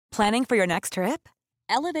Planning for your next trip?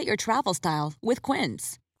 Elevate your travel style with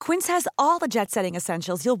Quince. Quince has all the jet-setting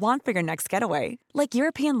essentials you'll want for your next getaway, like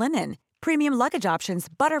European linen, premium luggage options,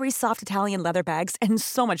 buttery soft Italian leather bags, and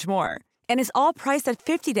so much more. And is all priced at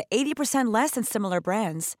 50 to 80% less than similar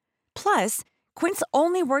brands. Plus, Quince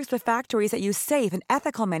only works with factories that use safe and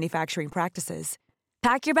ethical manufacturing practices.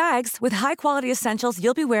 Pack your bags with high-quality essentials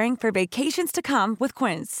you'll be wearing for vacations to come with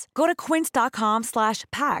Quince. Go to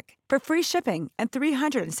quince.com/pack for free shipping and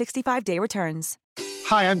 365-day returns.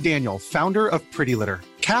 Hi, I'm Daniel, founder of Pretty Litter.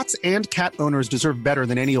 Cats and cat owners deserve better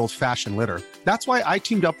than any old-fashioned litter. That's why I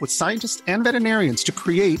teamed up with scientists and veterinarians to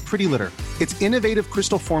create Pretty Litter. Its innovative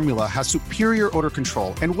crystal formula has superior odor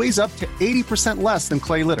control and weighs up to 80% less than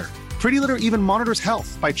clay litter. Pretty Litter even monitors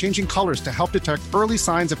health by changing colors to help detect early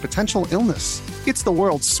signs of potential illness. It's the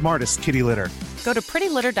world's smartest kitty litter. Go to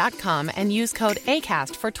prettylitter.com and use code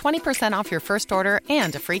ACAST for 20% off your first order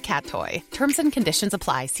and a free cat toy. Terms and conditions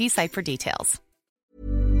apply. See site for details.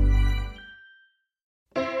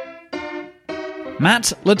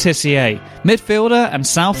 Matt Le Tissier, midfielder and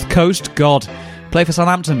South Coast god. Play for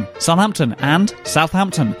Southampton, and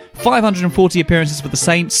Southampton. 540 appearances for the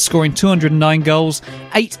Saints, scoring 209 goals,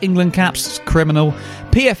 8 England caps, criminal.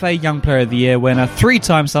 PFA Young Player of the Year winner,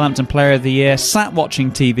 3-time Southampton Player of the Year, sat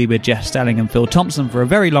watching TV with Jeff Stelling and Phil Thompson for a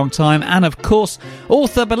very long time, and of course,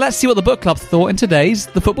 author. But let's see what the book club thought in today's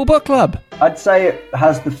The Football Book Club. I'd say it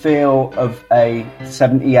has the feel of a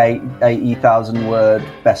 80,000 word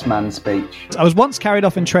best man speech. I was once carried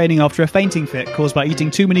off in training after a fainting fit caused by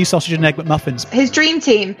eating too many sausage and egg McMuffins. His dream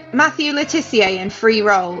team, Matthew Le Tissier in free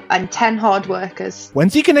roll and 10 hard workers.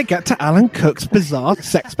 When's he going to get to Alan Cook's bizarre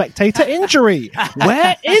sex spectator injury?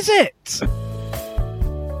 Where is it?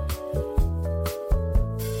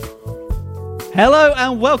 Hello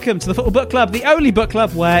and welcome to the Football Book Club, the only book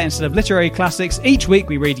club where, instead of literary classics, each week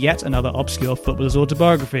we read yet another obscure footballer's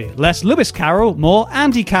autobiography. Less Lewis Carroll, more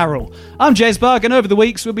Andy Carroll. I'm James Berg, and over the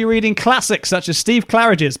weeks we'll be reading classics such as Steve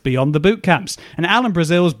Claridge's Beyond the Boot Camps and Alan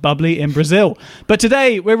Brazil's Bubbly in Brazil. But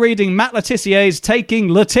today we're reading Matt Le Tissier's Taking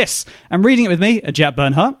Le Tiss, and reading it with me are Jack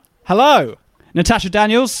Bernhardt. Hello. Natasha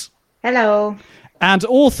Daniels. Hello. And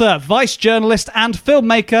author, vice journalist and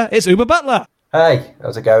filmmaker, it's Uber Butler. Hey,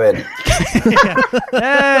 how's it going?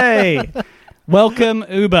 Hey, welcome,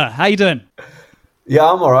 Uber. How you doing? Yeah,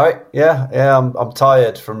 I'm all right. Yeah, I'm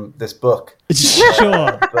tired from this book.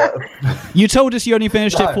 Sure. You told us you only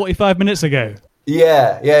finished it 45 minutes ago.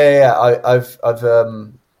 Yeah.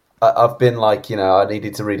 I've been like, I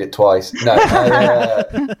needed to read it twice. No,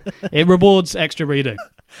 it rewards extra reading.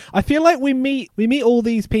 I feel like we meet all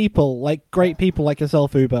these people, like great people like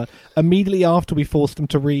yourself, Uber, immediately after we force them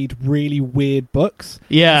to read really weird books.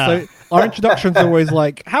 Yeah. So our introductions are always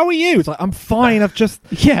like, "How are you?" It's like, "I'm fine. I've just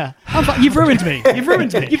I'm fine. You've ruined me. You've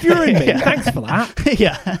ruined me. Yeah. Thanks for that."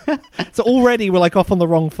 Yeah. So already we're like off on the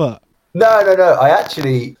wrong foot. No.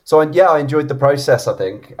 I enjoyed the process. I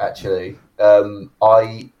think actually,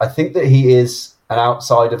 I think that he is an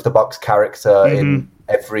outside of the box character in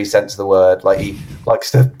every sense of the word. Like, he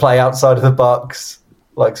likes to play outside of the box,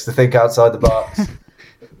 likes to think outside the box.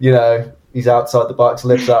 He's outside the box,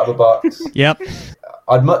 lives out of the box. Yep.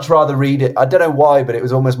 I'd much rather read it. I don't know why, but it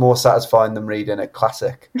was almost more satisfying than reading a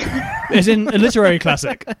classic. As in a literary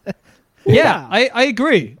classic. Yeah, I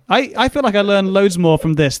agree. I feel like I learned loads more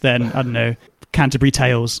from this than, I don't know, Canterbury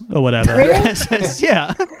Tales or whatever. Really?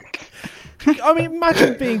 Yeah. I mean,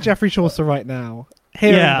 imagine being Geoffrey Chaucer right now.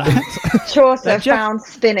 Chaucer found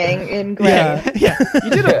spinning in grey. Yeah.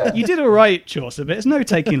 You did all right, Chaucer, but it's no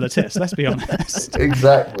taking Le Tiss, let's be honest.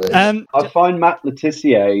 Exactly. I find Matt Le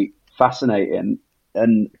Tissier fascinating,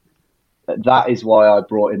 and that is why I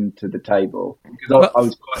brought him to the table. Because I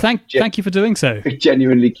was quite thank you for doing so.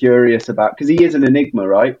 Genuinely curious about, because he is an enigma,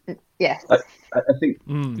 right? Yes. I think.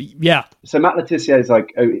 Yeah. So Matt Le Tissier is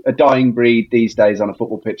like a dying breed these days on a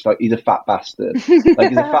football pitch. Like, he's a fat bastard. Like,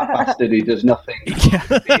 he's a fat bastard who does nothing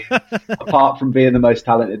apart from being the most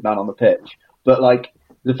talented man on the pitch. But like,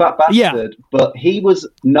 he's a fat bastard. But he was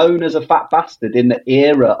known as a fat bastard in the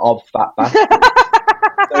era of fat bastards.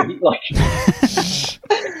 So he,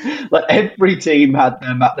 like every team had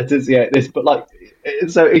their Matt Le Tissier at this. But like,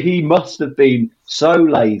 so he must have been so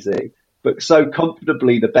lazy, but so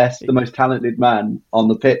comfortably the most talented man on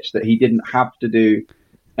the pitch that he didn't have to do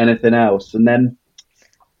anything else. And then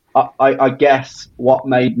I guess what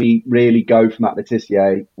made me really go for Matt Le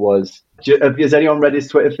Tissier was, has anyone read his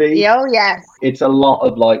Twitter feed? Oh, yes. It's a lot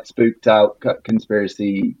of like spooked out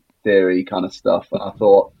conspiracy theory kind of stuff. And I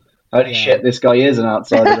thought, holy shit, this guy is an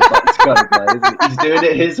outsider of the box kind of guy, isn't he? He's doing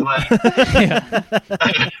it his way.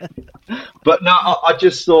 But no, I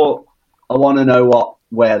just thought, I want to know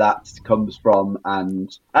where that comes from,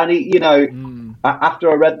 and he,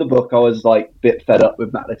 after I read the book, I was like a bit fed up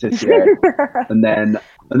with Matt Le Tissier, and then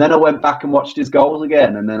I went back and watched his goals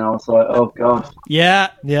again, and then I was like, oh god, yeah,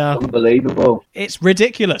 unbelievable. It's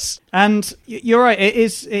ridiculous, and you're right. It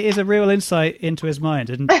is a real insight into his mind,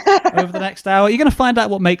 and over the next hour, you're going to find out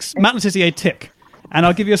what makes Matt Le Tissier tick. And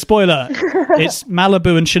I'll give you a spoiler: it's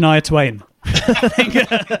Malibu and Shania Twain.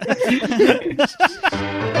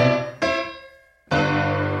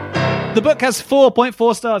 The book has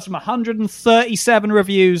 4.4 stars from 137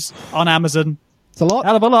 reviews on Amazon. It's a lot.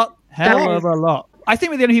 Hell of a lot. Hell of a lot. I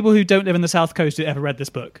think we're the only people who don't live in the South Coast who ever read this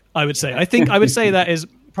book, I would say. I would say that is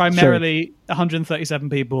primarily 137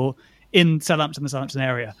 people in Southampton, the Southampton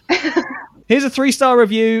area. Here's a 3-star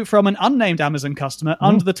review from an unnamed Amazon customer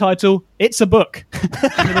under the title, "It's a Book."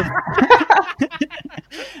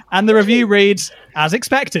 And the review reads, "As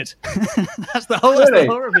expected." That's the whole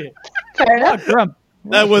review. Fair enough.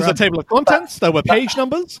 There was a table of contents. There were page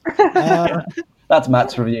numbers. That's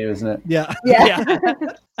Matt's review, isn't it? Yeah.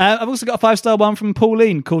 I've also got a 5-star one from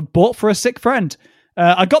Pauline called "Bought for a Sick Friend."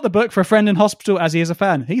 I got the book for a friend in hospital as he is a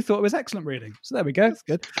fan. He thought it was excellent reading. So there we go. That's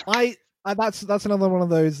good. That's another one of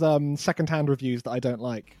those second-hand reviews that I don't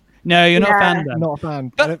like. No, you're not a fan then. Not a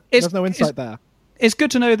fan. But there's no insight there. It's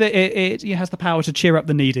good to know that it has the power to cheer up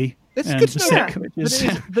the needy. It's and good the to know sick, which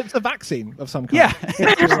it's a vaccine of some kind.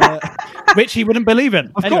 Yeah. Which he wouldn't believe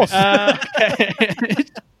in. Of course.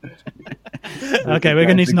 Okay, we're going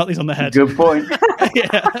to need to knock these on the head. Good point.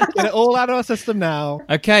 Get it all out of our system now.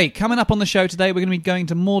 Okay, coming up on the show today, we're going to be going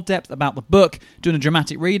into more depth about the book, doing a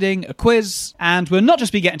dramatic reading, a quiz, and we'll not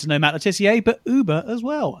just be getting to know Matt Le Tissier, but Uber as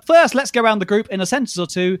well. First, let's go around the group in a sentence or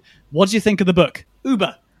two. What do you think of the book?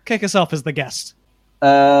 Uber, kick us off as the guest.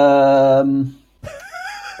 All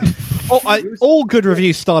good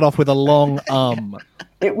reviews start off with a long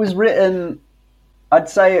It was written, I'd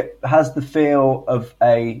say it has the feel of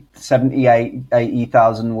a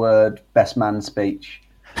 80,000 word best man speech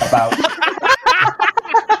about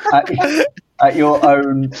at your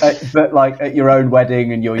own, but like at your own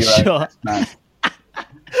wedding, and you're your own best man.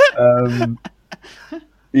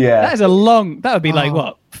 Yeah, that is a long. That would be like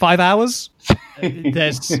what, 5 hours?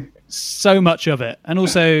 There's so much of it, and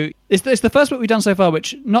also it's the first book we've done so far,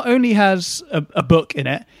 which not only has a book in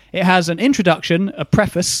it, it has an introduction, a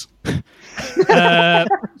preface,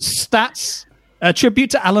 stats, a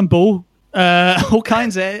tribute to Alan Ball, all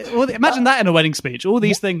kinds of. Imagine that in a wedding speech. All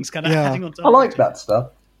these things kind of adding on top. I liked that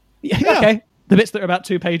stuff. Yeah. Okay, the bits that are about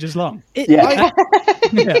 2 pages long. Uber,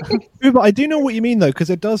 I do know what you mean though, because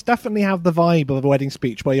it does definitely have the vibe of a wedding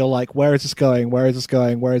speech where you're like, "Where is this going? Where is this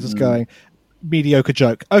going? Where is this going?" Mediocre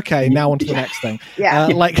joke. Okay, now on to the next thing.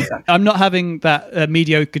 I'm not having that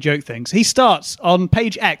mediocre joke things. He starts on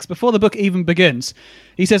page X before the book even begins.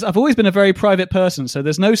 He says, "I've always been a very private person, so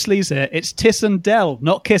there's no sleaze here. It's Tiss and Dell,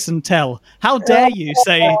 not Kiss and Tell. How dare you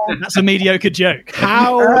say that's a mediocre joke?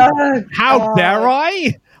 How dare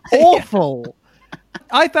I? Awful."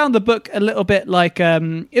 I found the book a little bit like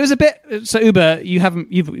it was a bit. So Uber,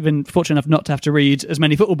 you've been fortunate enough not to have to read as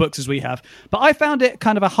many football books as we have, but I found it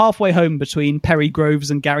kind of a halfway home between Perry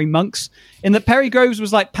Groves and Gary Monks, in that Perry Groves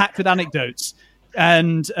was like packed with anecdotes,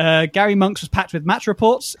 and Gary Monks was packed with match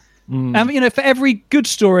reports. And for every good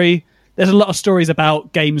story, there's a lot of stories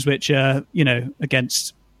about games which are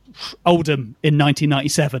against Oldham in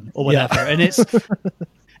 1997 or whatever, and it's.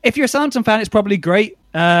 If you're a Southampton fan, it's probably great,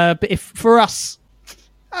 but if for us.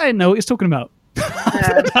 I didn't know what he was talking about.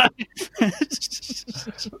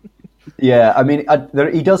 Yeah, I mean,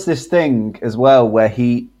 he does this thing as well where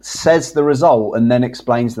he says the result and then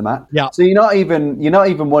explains the match. Yeah. So you're not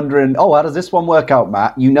even wondering, oh, how does this one work out,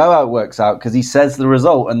 Matt? You know how it works out because he says the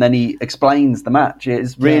result and then he explains the match.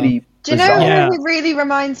 It's really. Do you know who he really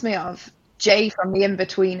reminds me of? Jay from The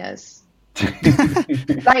Inbetweeners.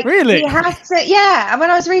 Like, really? He has to. Yeah. And when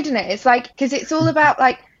I was reading it, it's like because it's all about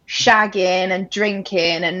like. Shagging and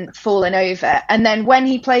drinking and falling over, and then when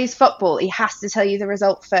he plays football he has to tell you the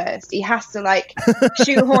result first. He has to like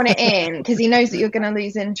shoehorn it in because he knows that you're going to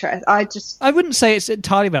lose interest. I wouldn't say it's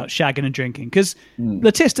entirely about shagging and drinking because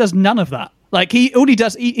Le Tiss does none of that. Like he literally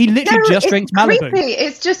just drinks Malibu. Creepy.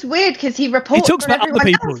 It's just weird because he reports. He talks about other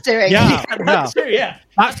people. Yeah. That's true. Yeah,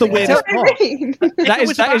 that's the weirdest part.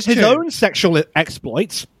 That is his own sexual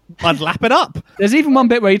exploits. I'd lap it up. There's even one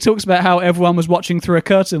bit where he talks about how everyone was watching through a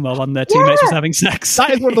curtain while one of their teammates was having sex. That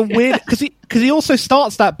is one of the weird because he also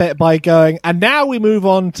starts that bit by going, and now we move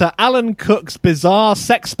on to Alan Cook's bizarre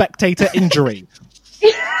sex spectator injury.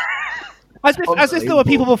 As if there were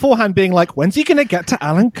people beforehand being like, when's he going to get to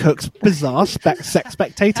Alan Cook's bizarre sex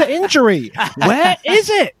spectator injury? Where is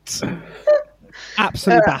it?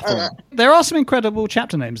 absolutely baffling. There are some incredible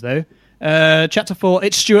chapter names, though. Chapter 4,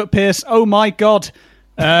 it's Stuart Pearce. Oh my God.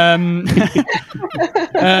 Subbed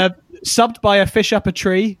by a fish up a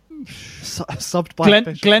tree. Subbed by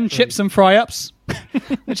Glenn Chips and Fry Ups,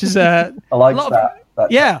 which is I like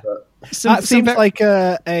that. Yeah. That seems like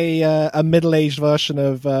a middle-aged version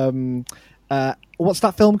of what's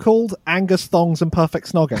that film called? Angus Thongs and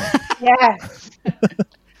Perfect Snogging. Yes.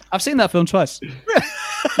 I've seen that film twice.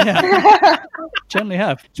 Yeah, generally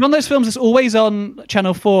have. It's one of those films that's always on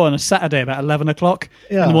Channel 4 on a Saturday about 11 o'clock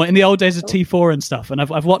in the old days of T4 and stuff. And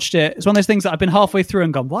I've watched it. It's one of those things that I've been halfway through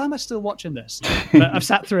and gone, why am I still watching this? But I've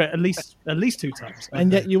sat through it at least 2 times.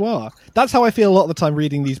 And yet you are. That's how I feel a lot of the time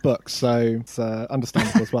reading these books. So it's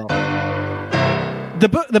understandable as well.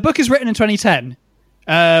 The book is written in 2010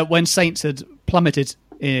 when Saints had plummeted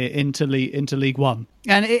into League One,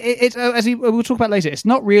 and it as we'll talk about later, it's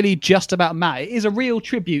not really just about Matt. It is a real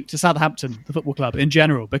tribute to Southampton, the football club in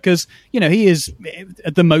general, because he is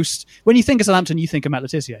the most. When you think of Southampton, you think of Matt Le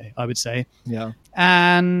Tissier, I would say. Yeah,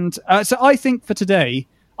 and so I think for today,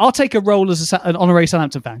 I'll take a role as an honorary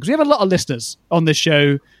Southampton fan because we have a lot of listeners on this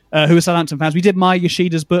show who are Southampton fans. We did Maya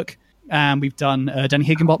Yoshida's book. And we've done Danny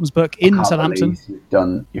Higginbottom's book in Southampton. You've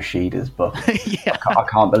done Yoshida's book. Yeah. I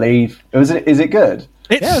can't believe. Is it good?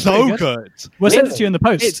 It's so good. We'll send it to you in the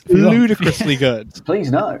post. It's ludicrously good.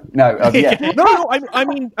 Please no. Yeah. No. I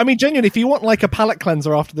mean, genuinely, if you want like a palate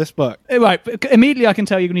cleanser after this book, right? Immediately, I can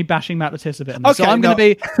tell you're going to be bashing Matt Le Tissier a bit. Okay, so I'm going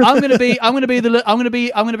to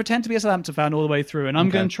pretend to be a Southampton fan all the way through, and I'm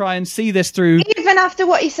going to try and see this through. Even after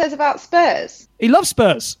what he says about Spurs, he loves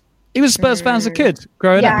Spurs. He was a Spurs fan as a kid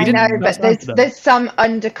growing up. I know, but there's some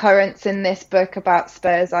undercurrents in this book about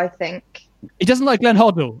Spurs, I think. He doesn't like Glenn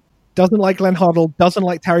Hoddle. Doesn't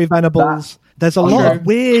like Terry Venables. There's a lot of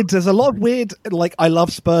weird, like, I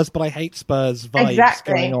love Spurs, but I hate Spurs vibes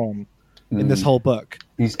going on in this whole book.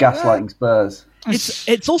 He's gaslighting Spurs.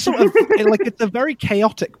 It's also it's a very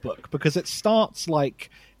chaotic book because it starts like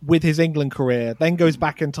with his England career, then goes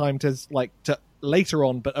back in time to later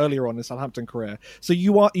on, but earlier on in Southampton career. So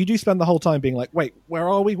you do spend the whole time being like, wait, where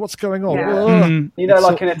are we? What's going on? Yeah.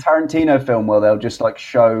 Like in a Tarantino film where they'll just like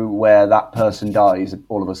show where that person dies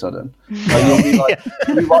all of a sudden. Like, you'll be like,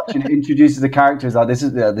 you watch and it introduces the characters like this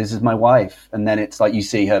is my wife, and then it's like you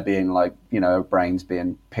see her being like, her brains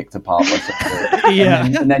being picked apart by something.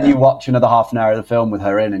 And then you watch another half an hour of the film with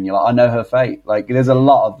her in, and you're like, I know her fate. Like there's a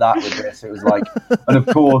lot of that with this. It was like, and of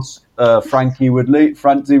course Francie would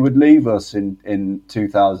leave us in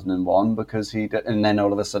 2001 because he did, and then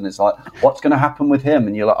all of a sudden it's like, what's going to happen with him?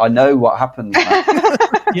 And you're like, I know what happens.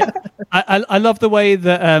 Yeah, I love the way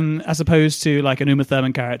that as opposed to like an Uma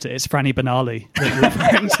Thurman character, it's Franny Benali that you're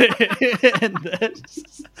referring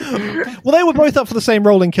to. Well, they were both up for the same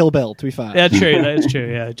role in Kill Bill, to be fair. Yeah, true. That is true.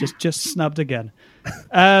 Yeah, just snubbed again.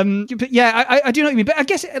 But yeah, I do know what you mean. But I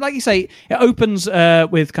guess, like you say, it opens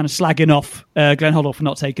with kind of slagging off Glenn Hoddle for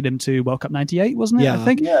not taking him to World Cup '98, wasn't it? Yeah. I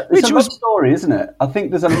think. Yeah, it's a love story, isn't it? I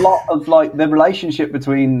think there's a lot of like the relationship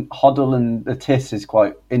between Hoddle and the Tiss is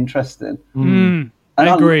quite interesting.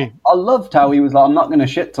 I agree. I loved how he was like, I'm not going to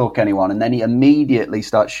shit talk anyone, and then he immediately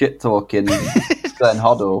starts shit talking Glenn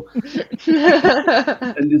Hoddle,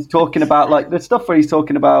 and just talking about like the stuff where he's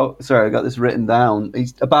talking about. Sorry, I got this written down.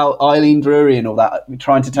 He's about Eileen Drury and all that,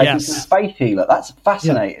 trying to take him to the faith healer. That's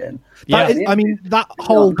fascinating. Yeah. I mean, that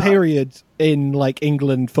whole period in like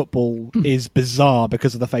England football is bizarre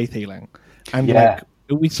because of the faith healing, and like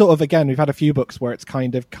we sort of we've had a few books where it's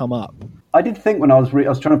kind of come up. I did think when I was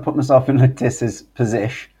trying to put myself in Tiss's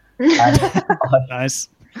position. And nice.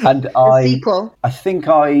 And I think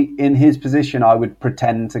in his position, I would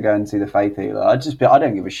pretend to go and see the faith healer. I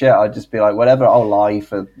don't give a shit. I'd just be like, whatever, I'll lie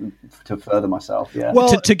to further myself. Yeah.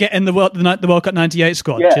 Well, to get in the World Cup '98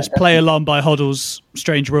 squad, just play along by Hoddle's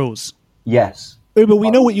strange rules. Yes. Uber, we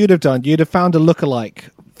know what you'd have done. You'd have found a lookalike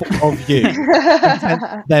of you and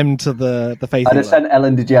sent them to the faith healer. I'd have sent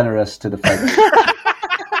Ellen DeGeneres to the faith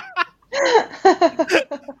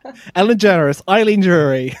Ellen DeGeneres, Eileen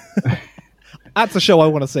Drury. That's a show I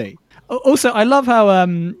want to see. Also, I love how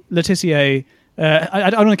Le Tissier... I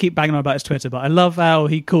don't want to keep banging on about his Twitter, but I love how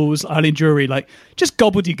he calls Eileen Drury like just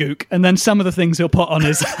gobbledygook, and then some of the things he'll put on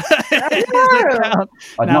his account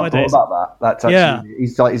I'd nowadays. not thought about that. That's actually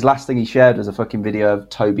he's like his last thing he shared was a fucking video of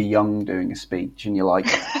Toby Young doing a speech, and you're like,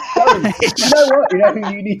 you know what? You know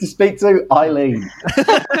who you need to speak to? Eileen.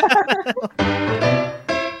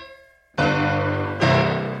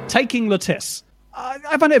 Taking Le Tiss.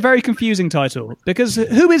 I find it a very confusing title because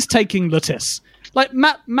who is taking Le Tiss? Like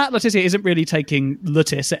Matt Le Tissier isn't really taking Le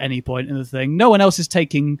Tiss at any point in the thing. No one else is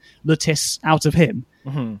taking Le Tiss out of him.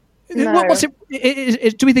 Mm-hmm. No. What's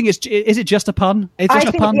it? Do we think is it just a pun? It's I just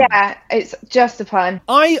a think, pun. yeah, it's just a pun.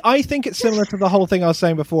 I think it's similar to the whole thing I was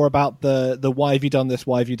saying before about the why have you done this?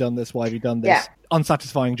 Why have you done this? Why have you done this? Yeah.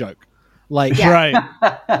 Unsatisfying joke. Like Right.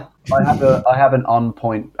 I have an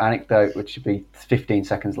on-point anecdote which should be 15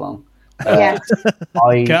 seconds long. Yes.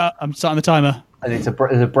 Okay, I'm starting the timer. And it's a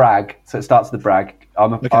brag, so it starts with the brag.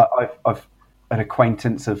 I've an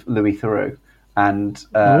acquaintance of Louis Theroux, and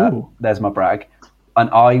there's my brag. And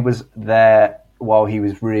I was there while he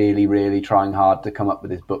was really, really trying hard to come up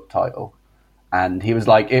with his book title. And it was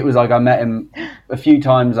like I met him a few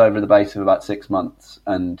times over the base of about 6 months,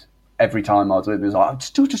 and every time I was with him, he was like, I'm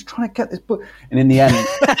still just trying to get this book. And in the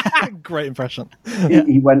end, great impression.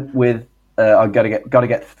 He went with I got to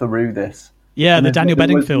get through this. Yeah, And the Daniel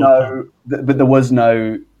Bedingfield. But there was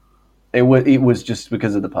no. It was just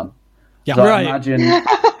because of the pun. Yeah, so right.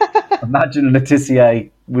 Imagine Letitia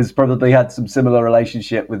was probably had some similar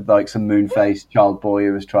relationship with like some moon-faced child boy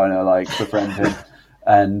who was trying to like befriend him,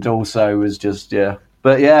 and also was just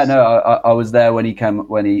But yeah, no, I was there when he came up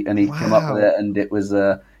with it, and it was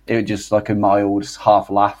just like a mild half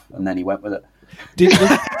laugh, and then he went with it.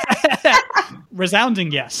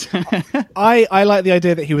 Resounding yes. I like the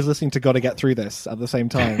idea that he was listening to Gotta Get Through This at the same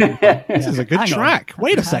time. This is a good track.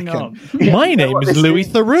 Wait a second. My name is Louis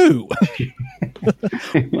Theroux.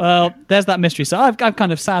 Well, there's that mystery. So I'm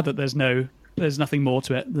kind of sad that there's nothing more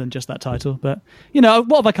to it than just that title. But,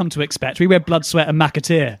 what have I come to expect? We read Blood, Sweat and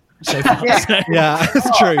Macketeer so far. Yeah,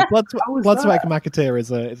 it's true. Blood, Sweat and Macketeer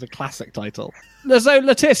is a classic title. So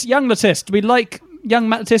young Letitia, do we like young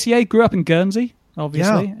Matt Letitia? Grew up in Guernsey,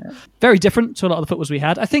 obviously. Yeah. Very different to a lot of the footballs we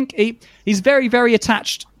had. I think he's very, very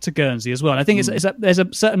attached to Guernsey as well. And I think there's a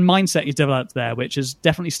certain mindset he's developed there, which has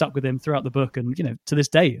definitely stuck with him throughout the book, and to this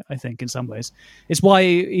day, I think in some ways it's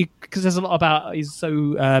why because there's a lot about he's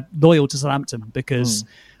so loyal to Southampton because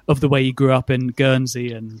of the way he grew up in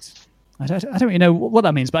Guernsey, and I don't really know what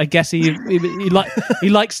that means, but I guess he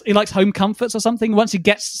likes home comforts or something. Once he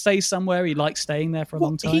stays somewhere, he likes staying there for a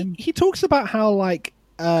long time. He talks about how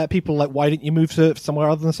people why didn't you move to somewhere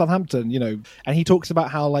other than Southampton, and he talks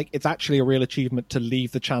about how it's actually a real achievement to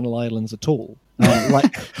leave the Channel Islands at all,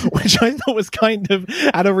 which I thought was kind of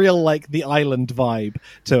had a real the island vibe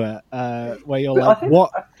to it, where you're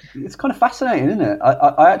what it's kind of fascinating, isn't it?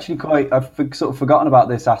 I actually I've sort of forgotten about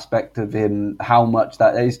this aspect of him, how much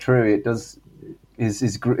that is true. It does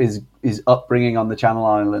his upbringing on the Channel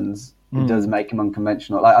Islands, it does make him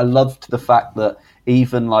unconventional. I loved the fact that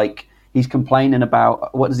even he's complaining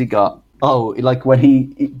about, what has he got? Oh,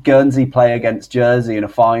 when Guernsey play against Jersey in a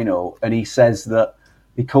final, and he says that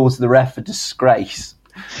he calls the ref a disgrace,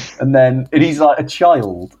 and he's like a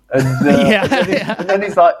child, and then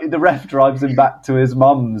he's like, the ref drives him back to his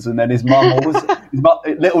mum's, and then his mum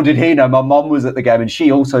little did he know, my mum was at the game, and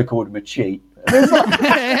she also called him a cheat.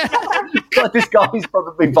 This guy's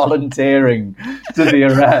probably volunteering to be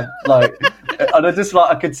a ref, and I just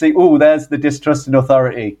I could see, there's the distrust in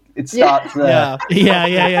authority. It starts there.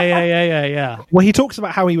 Yeah. Well, he talks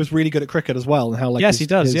about how he was really good at cricket as well, and how he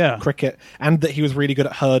does, cricket, and that he was really good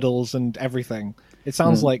at hurdles and everything. It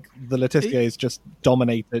sounds like the Letitia's just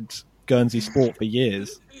dominated Guernsey sport for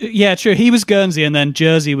years. Yeah, true. He was Guernsey, and then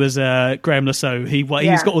Jersey was Graham Lasso. He's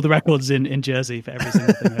got all the records in Jersey for every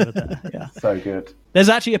single thing over there. Yeah, so good. There's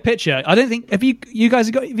actually a picture. I don't think have you guys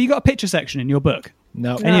have you got a picture section in your book?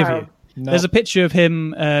 No, any of you? No. There's a picture of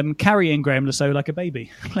him carrying Graham Lasso like a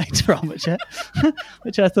baby later on, which I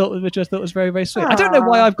thought was very, very sweet. I don't know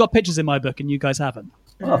why I've got pictures in my book and you guys haven't.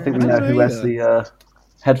 Well, I think we know who has the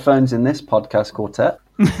headphones in this podcast quartet.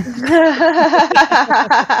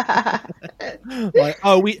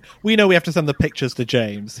 We know we have to send the pictures to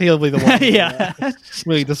James. He'll be the one who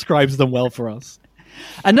really describes them well for us.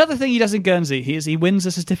 Another thing he does in Guernsey he wins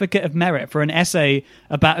a certificate of merit for an essay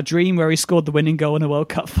about a dream where he scored the winning goal in a World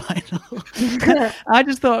Cup final. I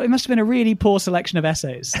just thought it must have been a really poor selection of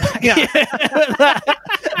essays. That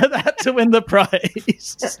to win the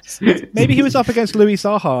prize. Maybe he was up against Louis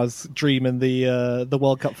Saha's dream in the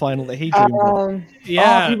World Cup final that he dreamed of.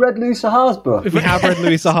 Yeah. Have you read Louis Saha's book? We have read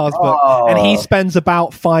Louis Saha's book. And he spends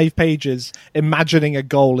about 5 pages imagining a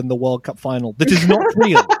goal in the World Cup final that is not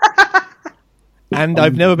real. And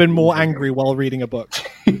I've never been more angry while reading a book.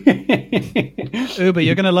 Uber,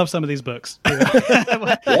 you're going to love some of these books.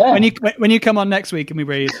 When you come on next week and we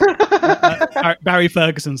read Barry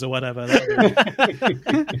Ferguson's or whatever.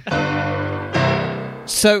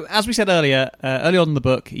 So, as we said earlier, early on in the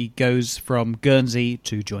book, he goes from Guernsey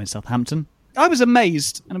to join Southampton. I was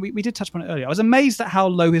amazed, and we did touch upon it earlier, I was amazed at how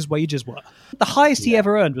low his wages were. The highest he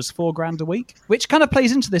ever earned was $4,000 a week, which kind of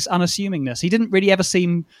plays into this unassuming-ness. He didn't really ever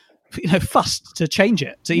seem fussed to change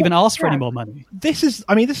it, to even ask for any more money. This is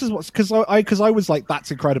what's because I was like,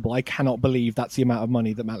 that's incredible. I cannot believe that's the amount of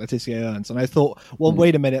money that Matt Letizia earns. And I thought, well,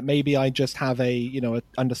 wait a minute, maybe I just have a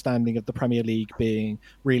understanding of the Premier League being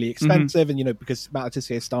really expensive, and because Matt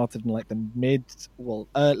Letizia started in like the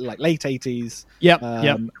late 80s.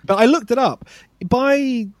 But I looked it up.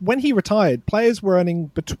 By when he retired, players were earning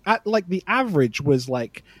the average was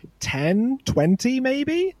like 10, 20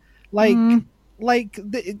 maybe,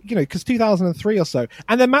 because 2003 or so,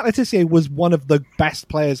 and then Matt Letizia was one of the best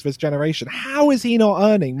players of his generation. How is he not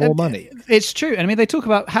earning more money? It's true. I mean, they talk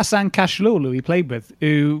about Hassan Kashlul, who he played with,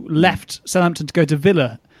 who left Southampton to go to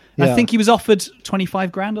Villa. I think he was offered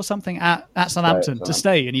 25 grand or something at Southampton to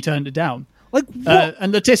stay, and he turned it down.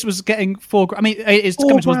 And Letizia was getting $4 grand. I mean, it's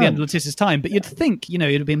coming towards the end of Leticia's time, but you'd think, he'd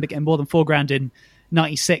have been getting more than $4 grand in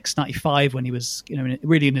 96, 95 when he was,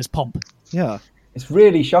 really in his pomp. Yeah. It's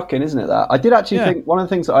really shocking, isn't it, that? I did actually think, one of the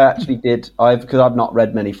things that I actually did, because I've not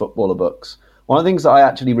read many footballer books, one of the things that I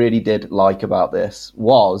actually really did like about this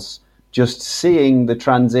was just seeing the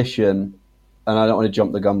transition, and I don't want to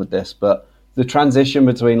jump the gun with this, but the transition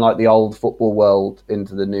between like the old football world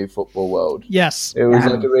into the new football world. Yes. It was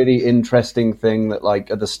like a really interesting thing that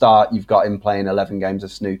like at the start you've got him playing 11 games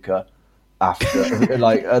of snooker after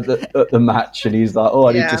like at the match, and he's like,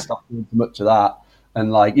 I need to stop doing too much of that.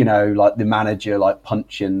 And like, like the manager like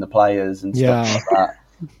punching the players and stuff like that.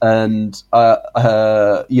 And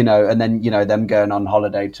and then them going on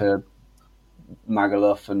holiday to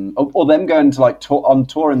Magaluf or them going to like on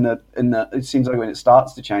tour in the it seems like when it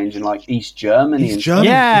starts to change in like East Germany. And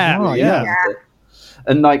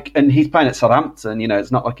he's playing at Southampton.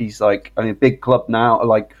 It's not like he's like a big club now,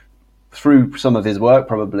 like through some of his work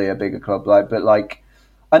probably a bigger club,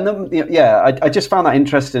 and then I just found that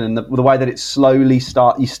interesting, and the way that it slowly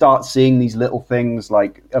you start seeing these little things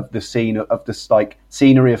like of the scene of this like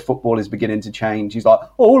scenery of football is beginning to change. He's like,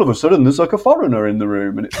 all of a sudden there's like a foreigner in the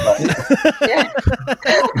room, and it's like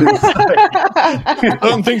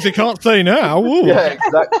certain things you can't say now. Ooh. Yeah,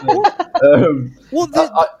 exactly.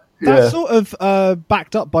 That's sort of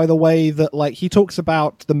backed up by the way that like he talks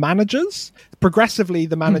about the managers. Progressively,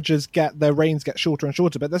 the managers their reigns get shorter and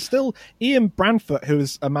shorter, but there's still Ian Branfoot, who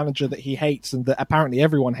is a manager that he hates and that apparently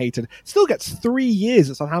everyone hated, still gets 3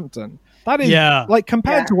 years at Southampton. That is like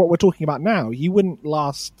compared to what we're talking about now, you wouldn't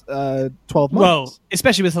last 12 months. Well,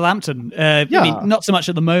 especially with Southampton. I mean, not so much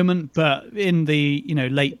at the moment, but in the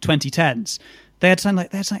late 2010s. They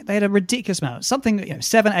had a ridiculous amount, something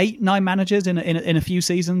 7, 8, 9 managers in a few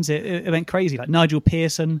seasons. It went crazy. Like Nigel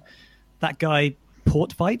Pearson, that guy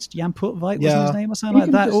Portveit, Jan Portveit wasn't his name or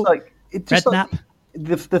something like that. Redknapp.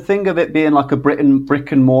 The thing of it being like a brick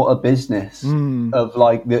and mortar business of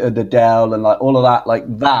like the Dell and like all of that, like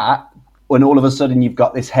that. When all of a sudden you've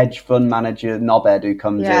got this hedge fund manager knobhead who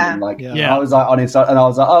comes in, and like I was like on his side, and I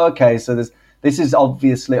was like, oh okay, so this is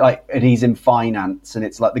obviously like, and he's in finance, and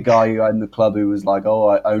it's like the guy who owned the club who was like, oh,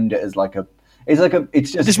 I owned it as like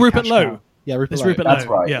it's just this Rupert Lowe. Yeah, Rupert Lowe. That's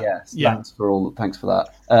right. Yeah. Yes. Yeah. Thanks for that.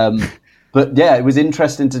 But yeah, it was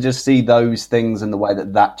interesting to just see those things and the way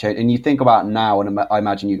that changed. And you think about now, and I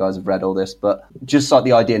imagine you guys have read all this, but just like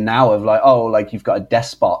the idea now of like, oh, like you've got a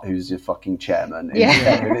despot who's your fucking chairman.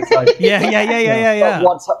 Yeah. It's like, yeah.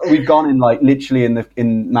 We've gone in like literally in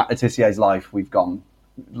Matt Letizier's life, we've gone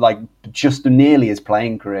like just nearly his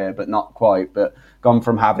playing career, but not quite, but gone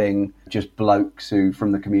from having just blokes who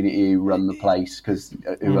from the community who run the place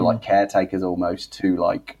who are like caretakers almost to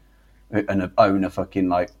like own a fucking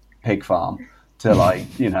like pig farm to like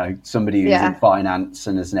somebody who's in finance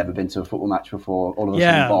and has never been to a football match before all of a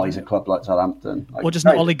sudden buys a club like Southampton, like, or just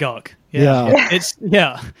an oligarch. It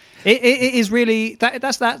is really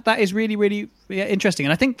that is really really interesting,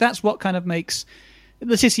 and I think that's what kind of makes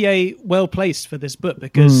Letizia well placed for this book,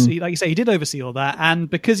 because he, like you say, he did oversee all that, and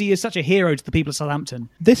because he is such a hero to the people of Southampton.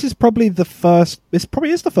 This is probably the first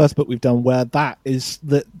book we've done where that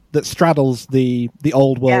straddles the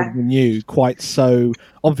old world and the new quite so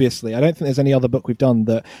obviously. I don't think there's any other book we've done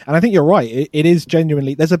that, and I think you're right. It is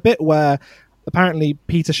genuinely. There's a bit where apparently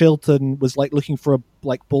Peter Shilton was like looking for a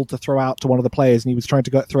ball to throw out to one of the players, and he was trying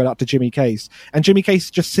to throw it out to Jimmy Case, and Jimmy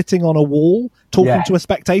Case just sitting on a wall talking to a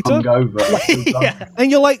spectator.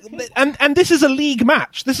 And you're like, and this is a league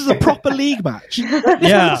match. This is a proper league match. This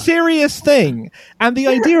is a serious thing. And the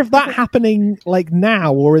idea of that happening like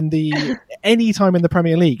now or in any time in the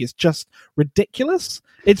Premier League is just ridiculous.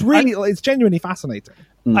 It's really, it's genuinely fascinating.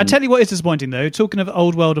 I tell you what is disappointing, though, talking of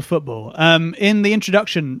old world of football. In the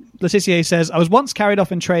introduction, Letitia says, I was once carried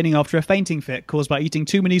off in training after a fainting fit caused by eating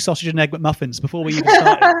too many sausage and egg McMuffins before we even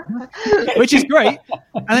started. Which is great.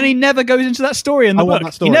 And then he never goes into that story in the book.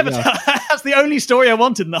 That story, he never that's the only story I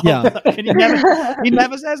wanted in the whole book. And he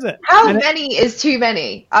never says it. How many is too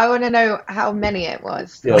many? I want to know how many it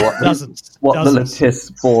was. Yeah, Dozens. What the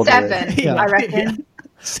Lettice border is. 7, I reckon.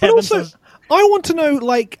 But also, I want to know,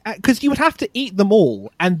 because you would have to eat them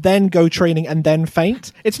all and then go training and then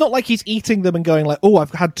faint. It's not like he's eating them and going like, oh,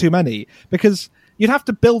 I've had too many, because you'd have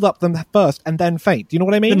to build up them first and then faint. You know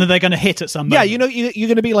what I mean? And then they're going to hit at some moment. Yeah, you're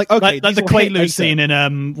going to be like, okay. Like the Quaalude scene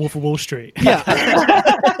in Wolf of Wall Street. Yeah.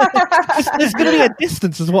 There's going to be a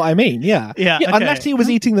distance is what I mean, yeah. Yeah, okay. Unless he was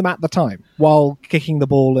eating them at the time while kicking the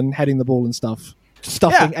ball and heading the ball and stuff.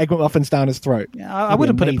 Stuffing egg McMuffins down his throat. Yeah, I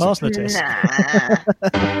wouldn't put it past Lettice.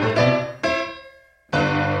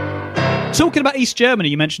 Talking about East Germany,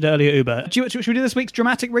 you mentioned earlier, Uber. Should we do this week's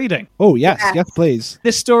dramatic reading? Oh, yes, please.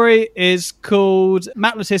 This story is called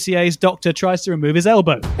Matt Letizier's Doctor Tries to Remove His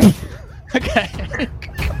Elbow. Okay.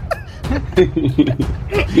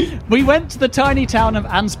 We went to the tiny town of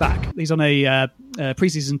Ansbach. He's on a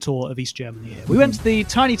pre-season tour of East Germany here. We went to the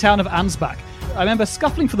tiny town of Ansbach. I remember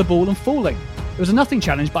scuffling for the ball and falling. It was a nothing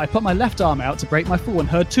challenge, but I put my left arm out to break my fall and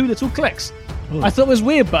heard 2 little clicks. I thought it was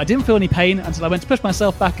weird, but I didn't feel any pain until I went to push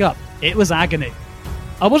myself back up. It was agony.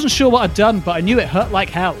 I wasn't sure what I'd done, but I knew it hurt like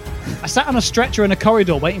hell. I sat on a stretcher in a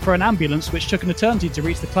corridor waiting for an ambulance, which took an eternity to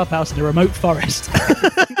reach the clubhouse in a remote forest.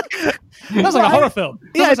 That's like a horror film.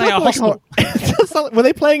 Yeah, it's like a hospital. Were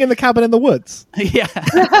they playing in the cabin in the woods? Yeah.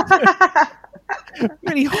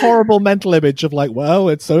 Really horrible mental image of like, well,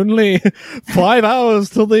 it's only 5 hours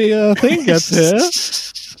till the thing gets here.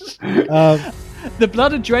 The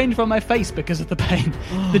blood had drained from my face because of the pain.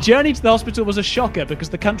 The journey to the hospital was a shocker because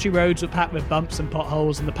the country roads were packed with bumps and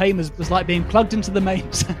potholes, and the pain was like being plugged into the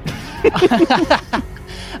mains.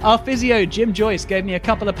 Our physio, Jim Joyce, gave me a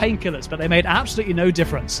couple of painkillers, but they made absolutely no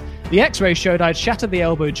difference. The x-ray showed I'd shattered the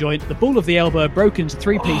elbow joint, the ball of the elbow had broken into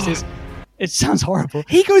 3 pieces. It sounds horrible.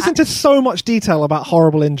 He goes into so much detail about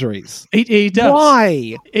horrible injuries. He does.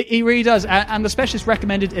 Why? He really does. And the specialist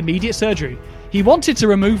recommended immediate surgery. He wanted to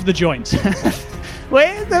remove the joint.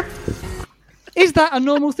 Is that a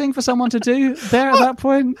normal thing for someone to do there at that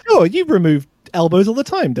point? Sure, you remove elbows all the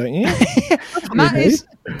time, don't you? Matt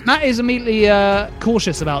is immediately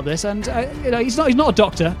cautious about this, and he's not a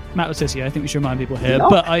doctor, Matt Letitia. I think we should remind people here.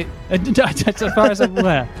 But as far as I'm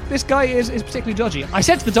aware, this guy is particularly dodgy. I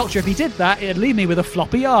said to the doctor, if he did that, it'd leave me with a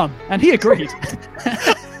floppy arm, and he agreed.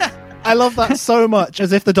 I love that so much,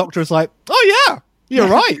 as if the doctor is like, "Oh yeah, you're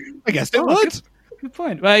right. I guess it would." Good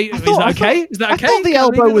point. Well, is that okay? Is that okay? I thought the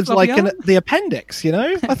elbow was like the appendix, you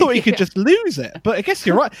know? I thought you could just lose it. But I guess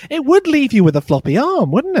you're right. It would leave you with a floppy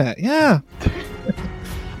arm, wouldn't it? Yeah.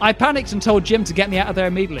 I panicked and told Jim to get me out of there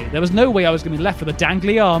immediately. There was no way I was going to be left with a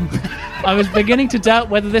dangly arm. I was beginning to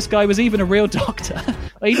doubt whether this guy was even a real doctor.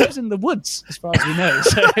 He lives in the woods, as far as we know.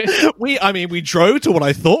 So. We drove to what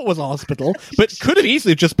I thought was a hospital, but could have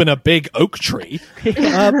easily just been a big oak tree.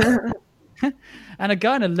 And a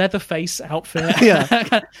guy in a Leatherface outfit.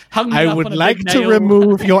 Yeah. I would like to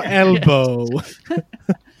remove your elbow.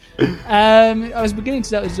 I was beginning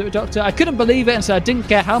to doubt the doctor. I couldn't believe it, and so I didn't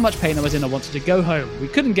care how much pain I was in. I wanted to go home. We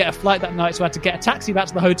couldn't get a flight that night, so I had to get a taxi back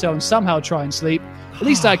to the hotel and somehow try and sleep. At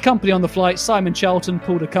least I had company on the flight. Simon Charlton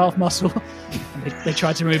pulled a calf muscle. They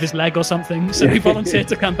tried to remove his leg or something, so he volunteered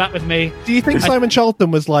to come back with me. Do you think Simon Charlton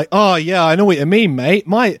was like, "Oh yeah, I know what you mean, mate.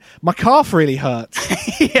 My calf really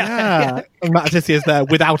hurts." Yeah. And Matt is there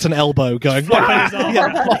without an elbow, going. Oh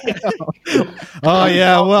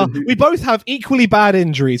yeah, well, we both have equally bad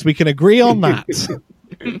injuries. We can agree on that.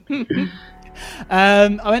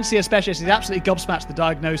 I went to see a specialist. He's absolutely gobsmacked the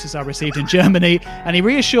diagnosis I received in Germany, and he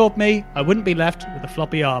reassured me I wouldn't be left with a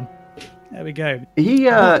floppy arm. There we go.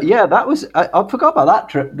 That was. I forgot about that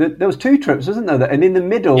trip. There was 2 trips, wasn't there? And in the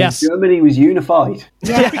middle, Germany was unified.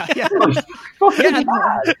 Yeah. And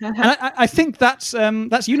I think that's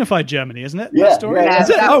unified Germany, isn't it? Yeah. Is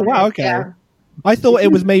it? Oh wow. Okay. Yeah. I thought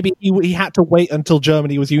it was maybe he had to wait until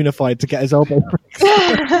Germany was unified to get his elbow fixed.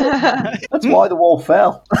 That's why the wall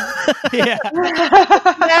fell. Yeah.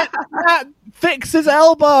 Fix his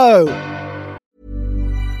elbow.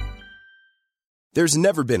 There's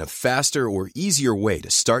never been a faster or easier way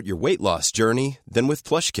to start your weight loss journey than with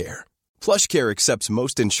PlushCare. PlushCare accepts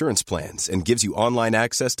most insurance plans and gives you online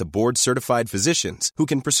access to board-certified physicians who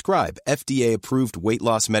can prescribe FDA-approved weight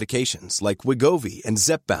loss medications like Wegovy and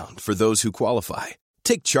Zepbound for those who qualify.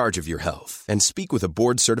 Take charge of your health and speak with a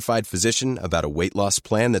board-certified physician about a weight loss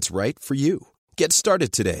plan that's right for you. Get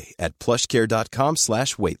started today at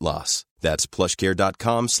plushcare.com/weight-loss. That's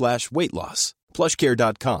plushcare.com/weight-loss.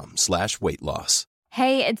 plushcare.com/weight-loss.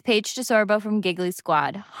 Hey, it's Paige DeSorbo from Giggly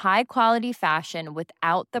Squad. High quality fashion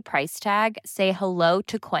without the price tag. Say hello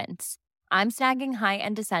to Quince. I'm snagging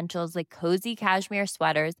high-end essentials like cozy cashmere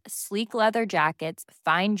sweaters, sleek leather jackets,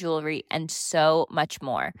 fine jewelry, and so much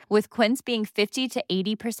more. With Quince being 50 to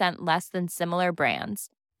 80% less than similar brands.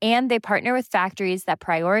 And they partner with factories that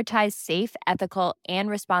prioritize safe, ethical, and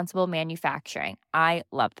responsible manufacturing. I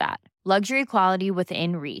love that. Luxury quality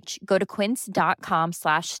within reach. Go to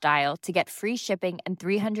quince.com/style to get free shipping and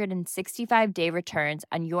 365-day returns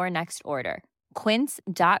on your next order.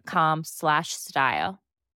 Quince.com/style.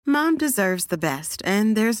 Mom deserves the best,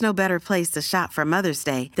 and there's no better place to shop for Mother's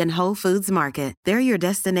Day than Whole Foods Market. They're your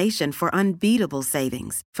destination for unbeatable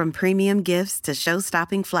savings, from premium gifts to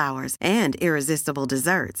show-stopping flowers and irresistible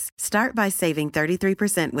desserts. Start by saving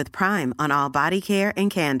 33% with Prime on all body care and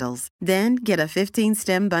candles. Then get a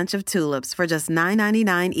 15-stem bunch of tulips for just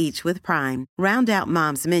 $9.99 each with Prime. Round out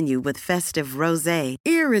Mom's menu with festive rosé,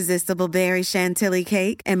 irresistible berry chantilly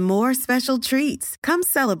cake, and more special treats. Come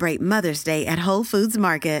celebrate Mother's Day at Whole Foods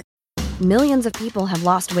Market. Millions of people have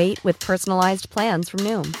lost weight with personalized plans from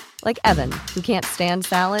Noom. Like Evan, who can't stand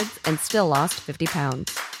salads and still lost 50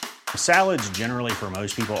 pounds. Salads generally for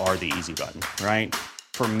most people are the easy button, right?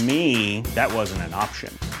 For me, that wasn't an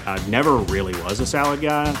option. I never really was a salad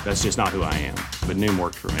guy. That's just not who I am. But Noom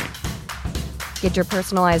worked for me. Get your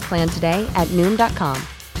personalized plan today at Noom.com.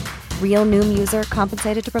 Real Noom user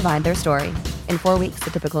compensated to provide their story. In 4 weeks,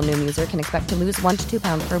 the typical Noom user can expect to lose 1 to 2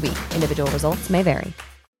 pounds per week. Individual results may vary.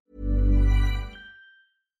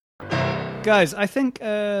 Guys, I think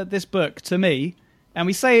this book, to me, and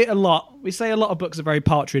we say it a lot, of books are very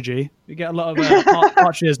partridgey. We get a lot of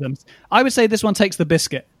partridgeisms. I would say this one takes the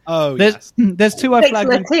biscuit. Oh, yes. There's two I flagged.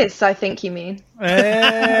 Lettuce, I think you mean. Lettuce.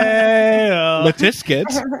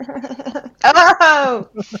 Oh!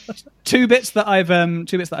 Two bits that I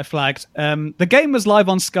flagged. The game was live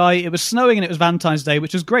on Sky. It was snowing and it was Valentine's Day,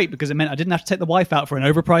 which was great because it meant I didn't have to take the wife out for an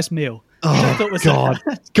overpriced meal. Oh,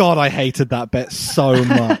 God, I hated that bit so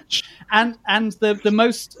much. And the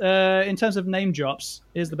most, in terms of name drops,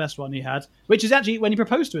 is the best one he had, which is actually when he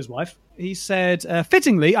proposed to his wife. He said,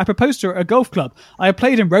 fittingly, I proposed to her at a golf club. I had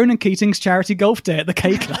played in Ronan Keating's charity golf day at the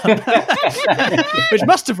K Club, which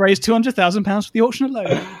must have raised £200,000 for the auction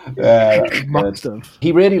alone. Must have.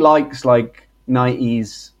 He really likes like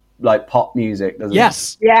 90s like pop music, doesn't he?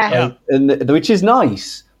 Yes. Yeah. Which is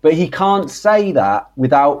nice, but he can't say that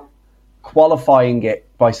without qualifying it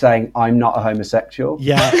by saying, I'm not a homosexual.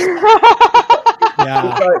 Yeah.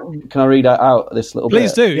 Yeah. Can I read out this little bit?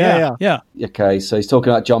 Please do. Yeah. Okay, so he's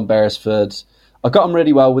talking about John Beresford. I got on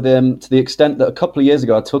really well with him to the extent that a couple of years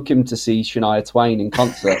ago I took him to see Shania Twain in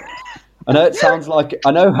concert. I know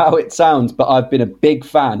I know how it sounds, but I've been a big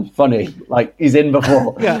fan. Funny, like he's in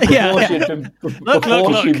before. Before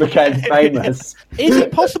she became famous. Is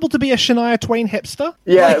it possible to be a Shania Twain hipster?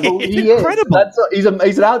 Yeah, like, well, it's incredible. He's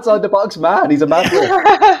an outside the box man. He's a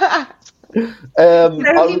madman. So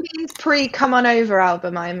he means pre-Come On Over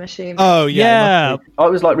album, I'm assuming. Oh yeah. I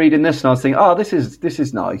was like reading this and I was thinking, oh, this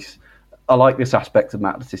is nice. I like this aspect of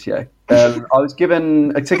Matt Le Tissier. I was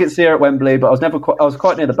given a ticket to see her at Wembley, but I was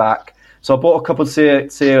quite near the back. So I bought a couple of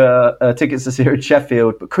tickets to see her at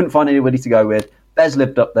Sheffield, but couldn't find anybody to go with. Bez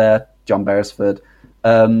lived up there, John Beresford.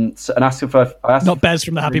 And asked if I asked not Bez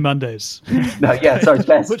from the Happy Mondays. No, yeah, sorry, it's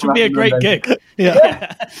Bez. Which would be a great gig.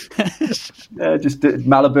 Yeah. Just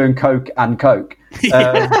Malibu and Coke and Coke.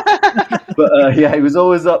 But he was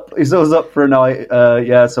always up. He's always up for a night.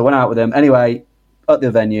 So I went out with him. Anyway, at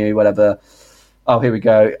the venue, whatever. Oh, here we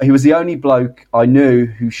go. He was the only bloke I knew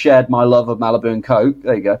who shared my love of Malibu and Coke.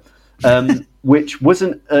 There you go. Which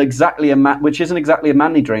isn't exactly a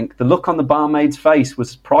manly drink. The look on the barmaid's face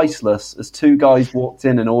was priceless as two guys walked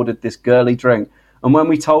in and ordered this girly drink. And when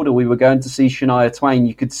we told her we were going to see Shania Twain,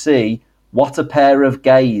 you could see what a pair of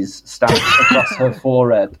gays stamped across her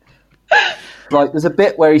forehead. Like, there's a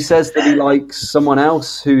bit where he says that he likes someone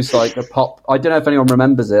else who's like a pop. I don't know if anyone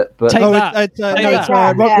remembers it, but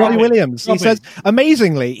Robbie Williams. He says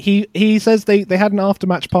amazingly, he says they had an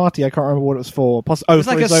aftermatch party. I can't remember what it was for. It was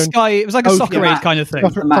like a soccer aid kind of thing.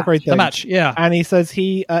 The match, yeah. And he says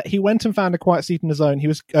he went and found a quiet seat in his own. He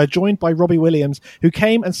was joined by Robbie Williams, who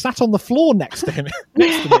came and sat on the floor next to him. He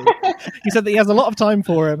said that he has a lot of time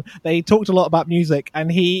for him. They talked a lot about music, and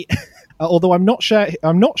he. Although I'm not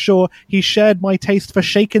sure he shared my taste for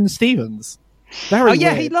Shakin' Stevens. Very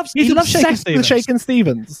yeah, weird. he loves He's Shakin' obsessed with Shakin'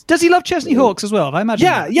 Stevens. Does he love Chesney Hawkes as well? I imagine.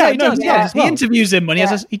 Yeah, he does. yeah. He interviews him when he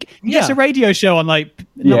has he gets a radio show on not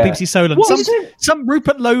BBC Solent, some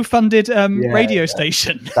Rupert Lowe funded radio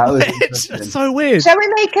station. That was it's so weird. Shall we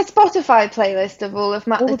make a Spotify playlist of all of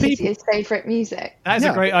Matt Letizier's favourite music? That is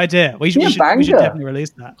a great idea. We should definitely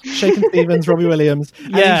release that. Shakin' Stevens, Robbie Williams.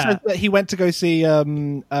 And Yeah. he says that he went to go see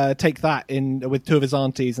Take That with two of his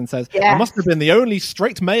aunties and says, I must have been the only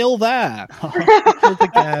straight male there.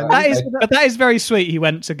 That is very sweet. He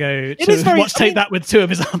went to go watch Take That with two of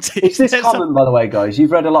his aunties. Is this common, by the way, guys?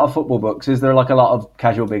 You've read a lot of football books. Is there like a lot of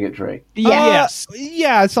casual bigotry? Yes.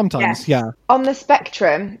 Yeah, sometimes. Yeah. On the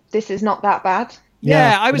spectrum, this is not that bad.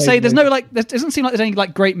 Yeah, I would say there's no there doesn't seem like there's any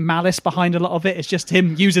great malice behind a lot of it. It's just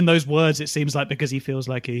him using those words. It seems like because he feels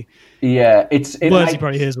like he words he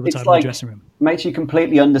probably hears all the time in the dressing room. Makes you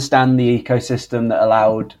completely understand the ecosystem that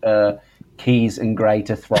allowed Keys and Gray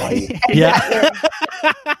to thrive. Yeah.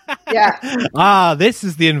 Yeah. This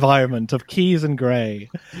is the environment of Keys and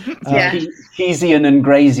Gray. Keysian and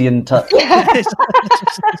Graysian touch.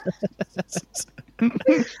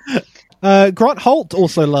 Grant Holt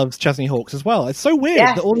also loves Chesney Hawkes as well. It's so weird.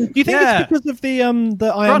 Yeah. Do you think it's because of the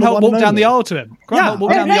Grant Holt walked down the aisle to him? Grant Holt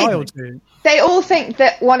walked down the aisle to him. They all think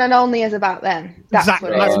that One and Only is about them. Exactly.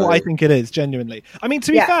 That's what I think it is, genuinely. I mean,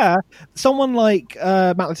 to be fair, someone like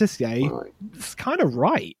Matt Letizia is kind of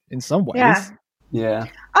right in some ways. Yeah.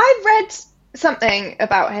 I read something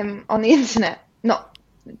about him on the internet.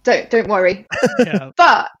 Don't worry.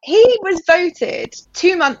 But he was voted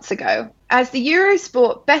 2 months ago as the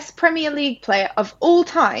Eurosport Best Premier League player of all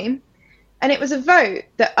time. And it was a vote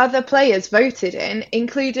that other players voted in,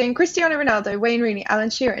 including Cristiano Ronaldo, Wayne Rooney, Alan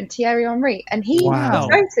Shearer, and Thierry Henry. And he was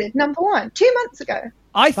voted number 1 2 months ago.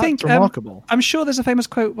 I think remarkable. I'm sure there's a famous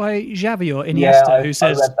quote by Xavi or Iniesta who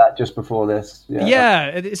says, I read that just before this.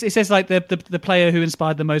 it says like the player who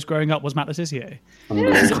inspired the most growing up was Matt Letizia.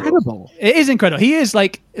 It's incredible. It is incredible. He is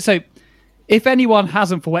if anyone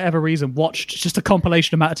hasn't for whatever reason watched just a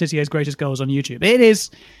compilation of Matt Letizier's greatest goals on YouTube,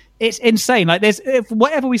 it's insane. Like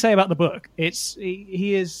whatever we say about the book,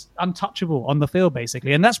 he is untouchable on the field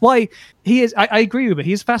basically, and that's why he is. I agree with it.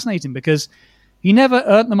 He is fascinating because he never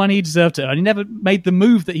earned the money he deserved to earn. He never made the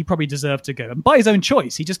move that he probably deserved to go. And by his own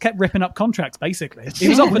choice, he just kept ripping up contracts, basically. He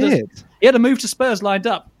was offered he had a move to Spurs lined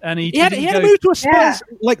up. And he had a move to a Spurs,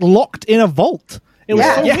 locked in a vault. It was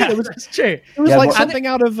so weird. That's true. It was something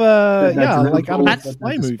out of a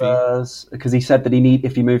Fly movie. Because he said that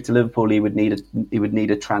if he moved to Liverpool, he would need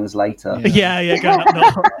a translator.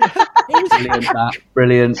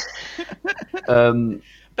 Brilliant.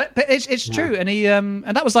 But it's true, and he and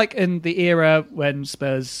that was like in the era when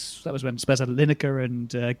Spurs had Lineker and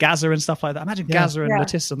Gaza and stuff like that. Imagine Gaza and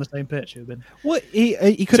Letizia on the same pitch. It would have been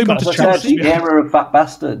he could have gone to Chelsea. The era of fat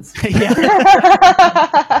bastards.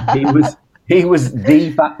 He was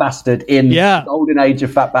the fat bastard in the golden age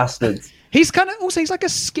of fat bastards. He's he's like a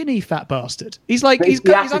skinny fat bastard. He's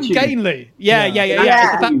ungainly. Yeah.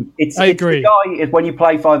 It's the guy, when you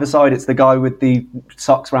play five-a-side, it's the guy with the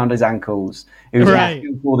socks around his ankles who's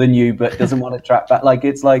more than you but doesn't want to track back.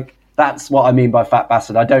 That's what I mean by fat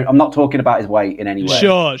bastard. I'm not talking about his weight in any way.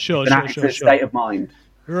 Sure. State of mind.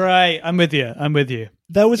 Right, I'm with you.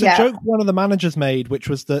 There was a joke one of the managers made, which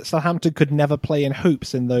was that Southampton could never play in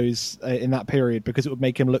hoops in that period because it would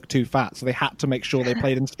make him look too fat. So they had to make sure they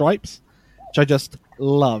played in stripes, which I just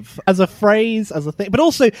love as a phrase, as a thing. But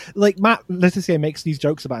also, Matt Letizia makes these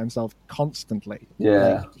jokes about himself constantly.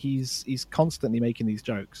 Yeah, he's constantly making these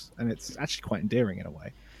jokes, and it's actually quite endearing in a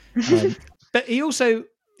way. But he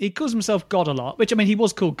calls himself God a lot, which, I mean, he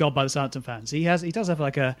was called God by the Southampton fans. He does have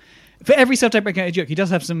for every self-deprecating joke, he does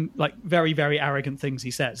have some very, very arrogant things he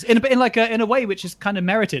says in a way which is kind of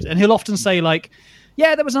merited. And he'll often say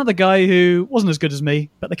there was another guy who wasn't as good as me,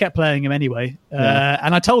 but they kept playing him anyway.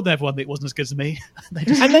 And I told everyone that it wasn't as good as me.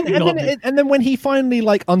 and then when he finally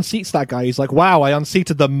unseats that guy, he's like, "Wow, I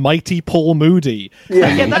unseated the mighty Paul Moody."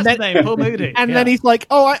 Yeah, that's the name, Paul Moody. And then he's like,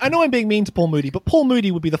 "Oh, I know I'm being mean to Paul Moody, but Paul Moody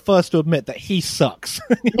would be the first to admit that he sucks."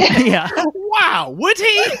 Yeah. Wow, would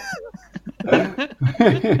he?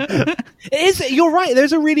 You're right.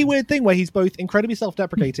 There's a really weird thing where he's both incredibly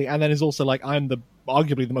self-deprecating and then is also I'm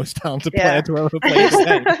arguably the most talented player to ever play the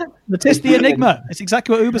game. The enigma. It's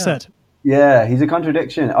exactly what Uber said. Yeah, he's a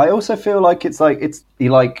contradiction. I also feel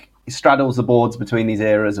he straddles the boards between these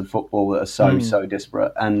eras of football that are so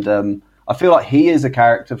disparate, and I feel like he is a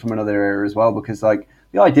character from another era as well, because the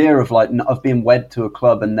idea of being wed to a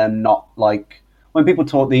club and them not when people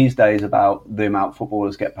talk these days about the amount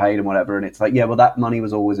footballers get paid and whatever, and it's that money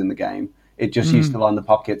was always in the game. It just used to line the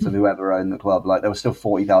pockets of whoever owned the club. Like there were still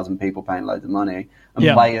 40,000 people paying loads of money, and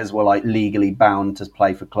players were like legally bound to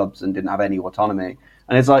play for clubs and didn't have any autonomy.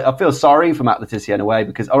 And it's like, I feel sorry for Matt Le Tissier in a way,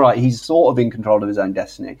 because, all right, he's sort of in control of his own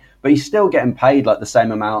destiny, but he's still getting paid like the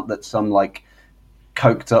same amount that some like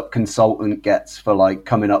coked up consultant gets for like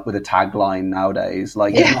coming up with a tagline nowadays.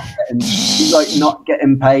 Like he's like not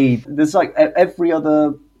getting paid. There's like every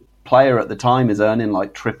other player at the time is earning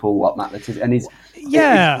like triple what Matt Le Tissier, and it's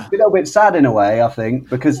a little bit sad in a way, I think,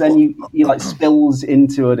 because then you like spills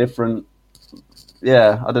into a different,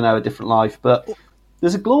 I don't know, a different life. But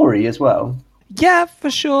there's a glory as well. Yeah, for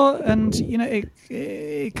sure, and you know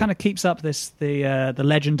it kind of keeps up the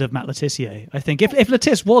legend of Matt Le Tissier. I think if Le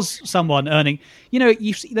Tissier was someone earning, you know,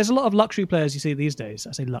 there's a lot of luxury players you see these days.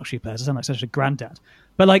 I say luxury players, I sound like such a granddad,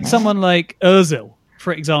 but like someone like Özil,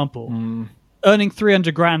 for example, earning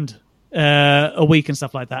 300 grand a week and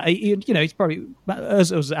stuff like that. You know, he's probably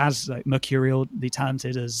Özil's as like mercurially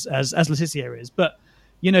talented as Le Tissier is, but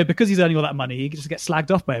you know, because he's earning all that money, he just gets slagged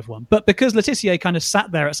off by everyone. But because Le Tissier kind of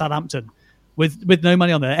sat there at Southampton with no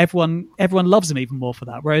money on there, everyone loves him even more for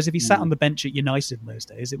that. Whereas if he sat on the bench at United in those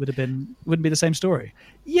days, it wouldn't be the same story.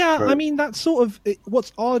 Yeah, I mean, that's sort of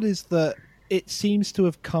what's odd is that it seems to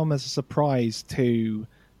have come as a surprise to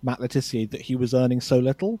Matt Le Tissier that he was earning so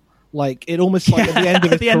little. Like, it almost like at the end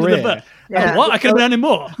of his career. What? I could have been earning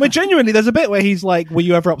more. But genuinely, there's a bit where he's like, were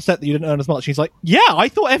you ever upset that you didn't earn as much? He's like, yeah, I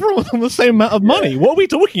thought everyone was on the same amount of money. What are we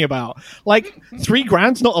talking about? Like,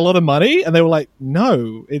 $3,000's not a lot of money? And they were like,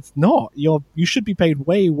 no, it's not. You should be paid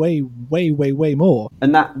way, way, way, way, way more.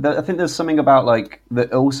 And that I think there's something about, like,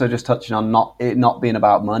 that also just touching on it not being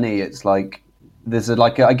about money. It's like,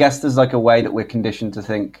 I guess there's like a way that we're conditioned to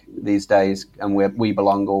think these days, and we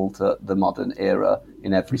belong all to the modern era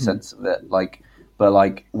in every sense of it. Like, but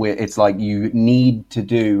like it's like you need to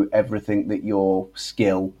do everything that your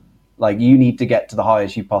skill, like you need to get to the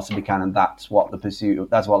highest you possibly can, and that's what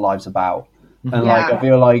that's what life's about. And like I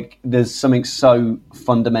feel like there's something so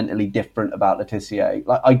fundamentally different about Le Tissier.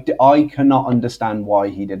 Like I cannot understand why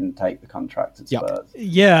he didn't take the contract at Spurs.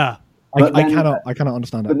 Yeah. I cannot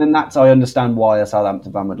understand it. But then I understand why a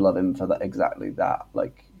Southampton fan would love him for that, exactly that.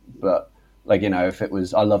 Like, but like, you know, if it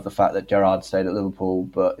was, I love the fact that Gerrard stayed at Liverpool,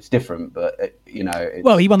 but it's different. But you know,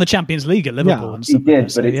 well, he won the Champions League at Liverpool. And he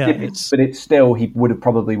did, but it's different. But it's still, he would have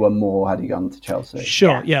probably won more had he gone to Chelsea.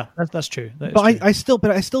 Sure, that's true. But I still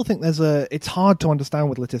think it's hard to understand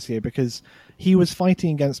with Le Tissier because he was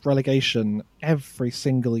fighting against relegation every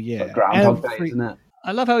single year. Groundhog Day, isn't it?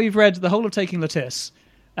 I love how you've read the whole of Taking Le Tissier,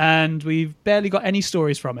 and we've barely got any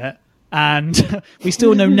stories from it, and we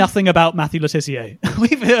still know nothing about Matthew Le Tissier.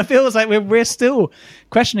 It feels like we're still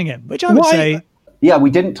questioning him, which I would say... Yeah, we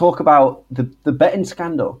didn't talk about the betting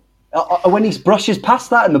scandal. When he brushes past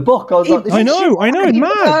that in the book, I was like... I know, it's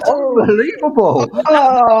mad. Unbelievable.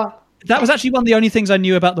 That was actually one of the only things I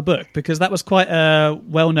knew about the book, because that was quite a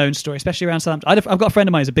well-known story, especially around Southampton. I've got a friend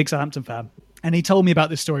of mine who's a big Southampton fan, and he told me about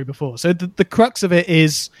this story before. So the crux of it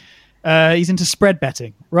is... he's into spread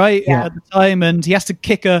betting, right? Yeah. At the time, and he has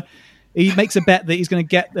to he makes a bet that he's going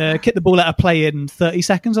to kick the ball out of play in 30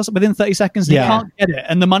 seconds or so, within 30 seconds. And he can't get it,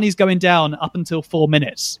 and the money's going down up until 4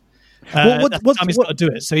 minutes. That's the time he's got to do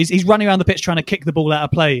it. So he's running around the pitch trying to kick the ball out of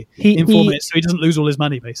play in 4 minutes, so he doesn't lose all his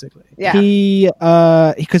money, basically.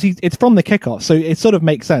 Yeah. Because it's from the kickoff, so it sort of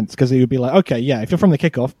makes sense, because he would be like, okay, yeah, if you're from the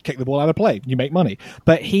kickoff, kick the ball out of play, you make money.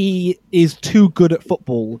 But he is too good at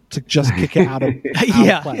football to just kick it out of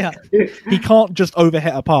play. Yeah. He can't just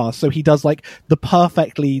overhit a pass, so he does like the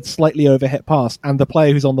perfectly slightly overhit pass, and the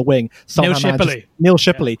player who's on the wing Neil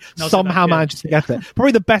Shipley somehow manages to get it.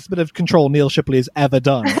 Probably the best bit of control Neil Shipley has ever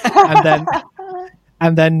done.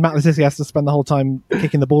 And then Matt Le Tissier has to spend the whole time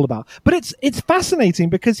kicking the ball about. But it's fascinating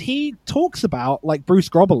because he talks about like Bruce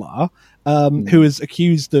Grobbelaar, who is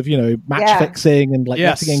accused of match fixing and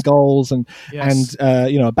letting in goals and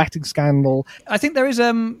a betting scandal. I think there is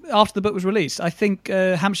after the book was released, I think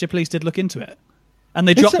Hampshire Police did look into it. And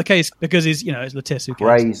they dropped the case because it's Le Tissier.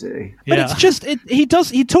 Crazy. But it's just he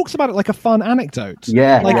talks about it like a fun anecdote.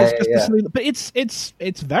 But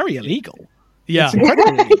it's very illegal. Yeah,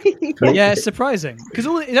 it's surprising because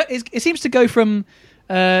it seems to go from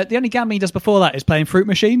the only gambling he does before that is playing fruit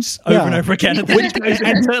machines over and over again, and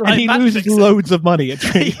he loses loads of money. It's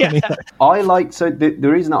really funny. The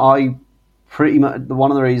reason that I pretty much one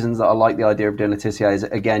of the reasons that I like the idea of doing Le Tissier is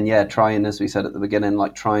again, trying, as we said at the beginning,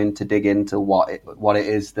 like trying to dig into what it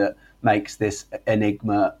is that makes this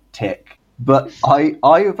enigma tick. But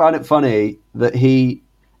I found it funny that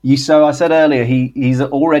So I said earlier, he's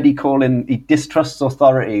already he distrusts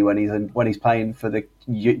authority when he's playing for the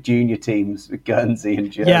junior teams with Guernsey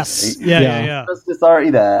and Jersey. Yes, yeah. There's authority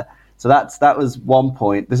there. So that was one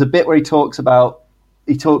point. There's a bit where he talks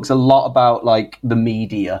a lot about like the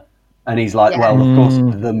media, and he's like, well, of course,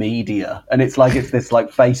 the media, and it's this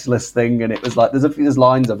like faceless thing, and it was like there's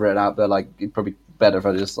lines I've written out there like it'd probably better if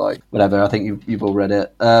I just like whatever. I think you've all read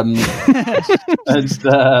it. But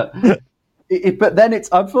then I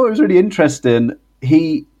thought it was really interesting.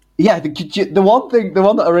 The one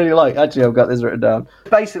that I really like, actually, I've got this written down.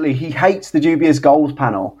 Basically, he hates the dubious goals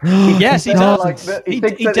panel. Yes, he does. He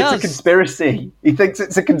thinks it's a conspiracy. He thinks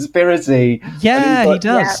it's a conspiracy. Yeah, he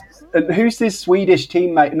does. Yeah. And who's this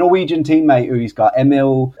Norwegian teammate who he's got?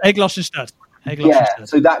 Emil Eglosenstad.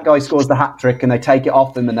 So that guy scores the hat trick, and they take it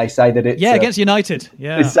off him, and they say that it's against United.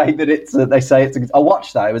 Yeah, they say that it's. I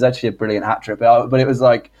watched that. It was actually a brilliant hat trick, but it was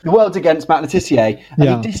like the world's against Matt Le Tissier, and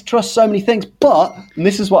he distrusts so many things. But and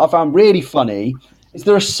this is what I found really funny is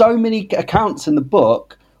there are so many accounts in the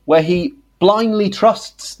book where he blindly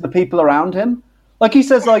trusts the people around him. Like he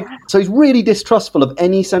says, so he's really distrustful of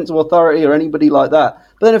any sense of authority or anybody like that.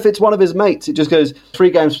 But then if it's one of his mates, it just goes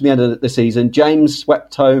 3 games from the end of the season. James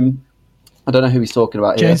swept home. I don't know who he's talking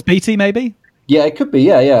about here. James Beattie, maybe? Yeah, it could be.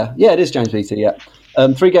 Yeah, it is James Beattie, yeah.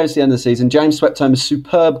 3 games to the end of the season. James swept home a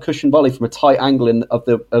superb cushion volley from a tight angle of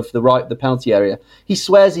the penalty area. He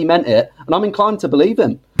swears he meant it, and I'm inclined to believe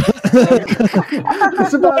him.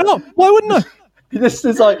 Why wouldn't I? This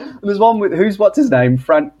is like there's one with what's his name?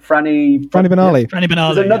 Franny Benali. Franny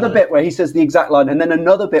Benali. There's another bit where he says the exact line, and then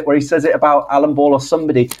another bit where he says it about Alan Ball or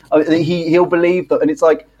somebody. He'll believe that, and it's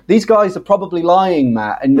like these guys are probably lying,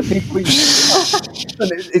 Matt, and the people.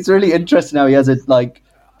 And it's really interesting how he has it like.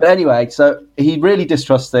 But anyway, so he really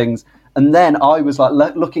distrusts things. And then I was like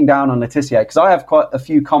looking down on Le Tissier because I have quite a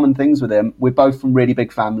few common things with him. We're both from really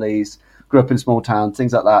big families, grew up in small towns,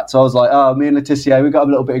 things like that. So I was like, oh, me and Le Tissier, we've got a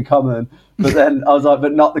little bit in common. But then I was like,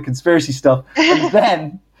 but not the conspiracy stuff. And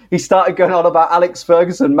then he started going on about Alex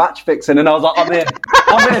Ferguson match fixing, and I was like, I'm in.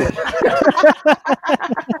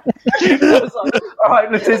 I was like, all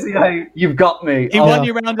right, Le Tissier, you've got me. He won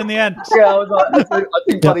you round in the end. Yeah, I was like, I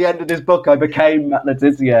think by the end of this book, I became Matt Le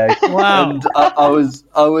Tissier. Wow. And I was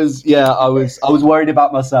worried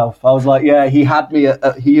about myself. I was like, yeah, he had me at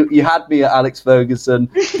Alex Ferguson.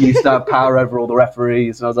 He used to have power over all the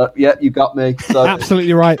referees, and I was like, yeah, you got me. So,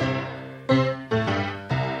 absolutely right.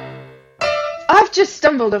 I've just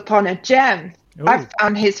stumbled upon a gem. I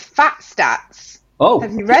found his fat stats. Oh.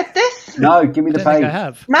 Have you read this? No, give me the page. I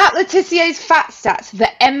have. Matt Le Tissier's fat stats, the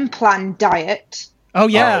M-Plan diet. Oh,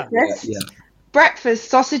 yeah. Yeah. Breakfast,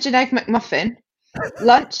 sausage and egg McMuffin.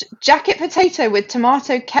 Lunch, jacket potato with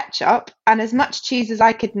tomato ketchup and as much cheese as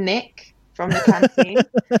I could nick from the canteen.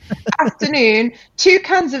 Afternoon, 2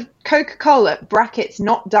 cans of Coca-Cola, brackets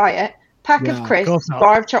not diet, pack of crisps,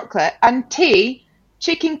 bar of chocolate, and tea,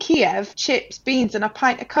 chicken Kiev, chips, beans, and a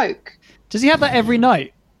pint of Coke. Does he have that every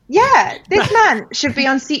night? Yeah, this man should be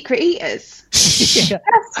on Secret Eaters.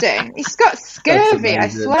 Disgusting. He's got scurvy, I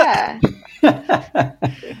swear.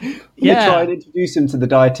 You try and introduce him to the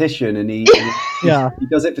dietitian, and he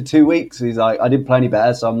does it for 2 weeks. He's like, I didn't play any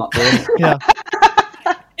better, so I'm not doing it. Yeah.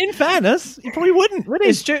 In fairness, he probably wouldn't, would he?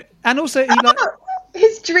 It's true. And also,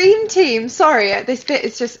 his dream team. Sorry, this bit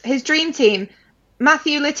is just his dream team.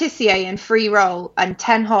 Matthew Le Tissier in free roll and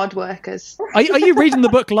 10 hard workers. Are you reading the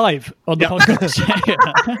book live on the podcast?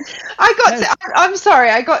 I'm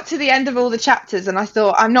sorry, I got to the end of all the chapters and I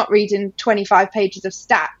thought, I'm not reading 25 pages of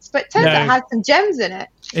stats, but it turns out it has some gems in it.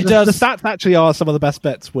 It does. The stats actually are some of the best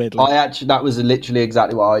bits, weirdly. That was literally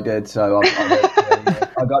exactly what I did. So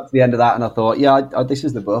I got to the end of that and I thought, this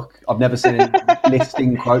is the book. I've never seen anyone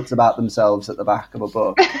listing quotes about themselves at the back of a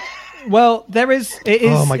book. Well, it is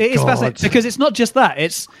fascinating because it's not just that.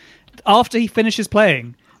 It's after he finishes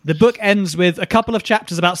playing, the book ends with a couple of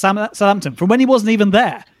chapters about Southampton from when he wasn't even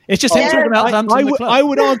there. It's just him talking about Southampton. I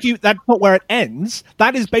would argue that's not where it ends.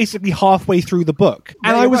 That is basically halfway through the book.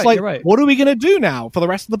 And I was what are we going to do now for the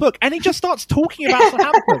rest of the book? And he just starts talking about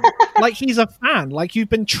Southampton like he's a fan, like you've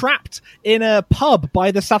been trapped in a pub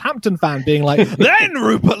by the Southampton fan being like, then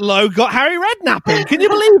Rupert Lowe got Harry Redknapp. Can you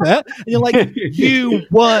believe it? And you're like, you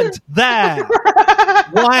weren't there.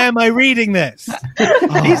 Why am I reading this?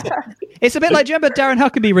 It's a bit like, do you remember Darren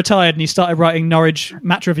Huckabee retired and he started writing Norwich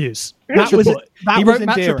match reviews? He wrote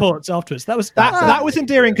match reports afterwards. That was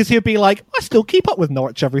endearing because he'd be like, I still keep up with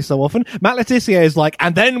Norwich every so often. Matt Le Tissier is like,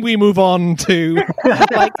 and then we move on to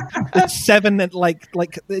like it's 7, it's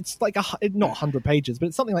like not 100 pages, but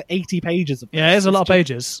it's something like 80 pages. There's a lot of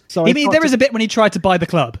pages. So there is a bit when he tried to buy the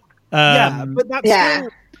club. But that's still.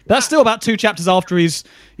 That's still about 2 chapters after he's,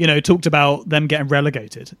 talked about them getting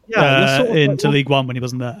relegated into League One when he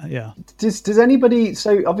wasn't there. Yeah. Does anybody?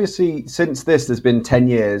 So obviously, since there's been 10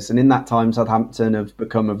 years, and in that time, Southampton have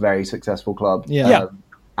become a very successful club. Yeah.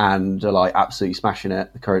 And are like absolutely smashing it.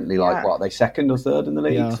 Currently, what are they, 2nd or 3rd in the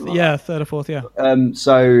league? Yeah, 3rd or 4th. Yeah.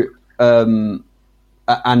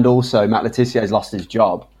 And also Matt Letizier's lost his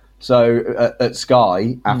job. So at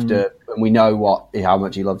Sky, after and we know how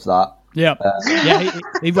much he loves that. Yeah,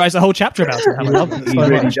 he writes a whole chapter about it. How he loves it. He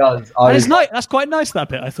really does. It's nice. That's quite nice, that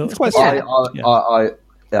bit. I thought. It's quite okay,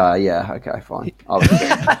 fine.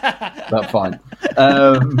 That's fine.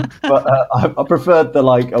 But I preferred the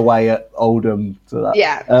away at Oldham to that.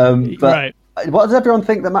 Yeah. Right. What does everyone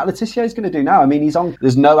think that Matt Letizia is going to do now? I mean, he's on.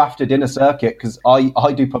 There's no after dinner circuit because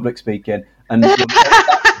I do public speaking, and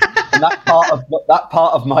that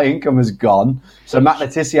part of my income has gone. So Matt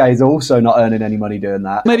Letizia is also not earning any money doing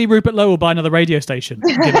that. Maybe Rupert Lowe will buy another radio station.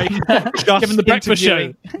 Give him the breakfast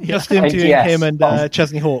show. Just interviewing him and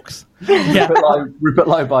Chesney Hawkes. Yeah. Rupert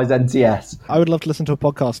Lowe buys NTS. I would love to listen to a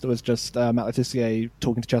podcast that was just Matt Letizia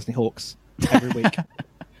talking to Chesney Hawkes every week.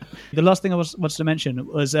 The last thing I wanted to mention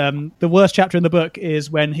was the worst chapter in the book is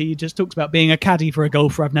when he just talks about being a caddy for a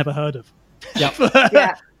golfer I've never heard of.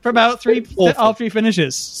 Yeah. For about 3 after he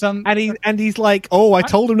finishes. And he's like, I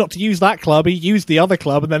told him not to use that club. He used the other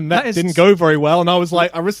club, and then that didn't go very well. And I was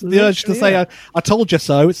like, I resisted the urge to say, I told you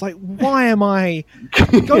so. It's like, why am I?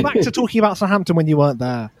 Go back to talking about Southampton when you weren't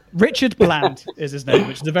there. Richard Bland is his name,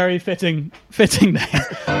 which is a very fitting name.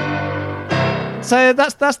 So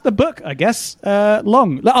that's the book, I guess.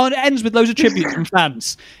 Long. It ends with loads of tributes from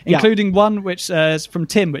fans, including one which is from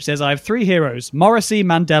Tim, which says, "I have 3 heroes: Morrissey,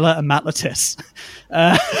 Mandela, and Matt Latisse."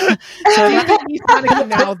 So he's panicking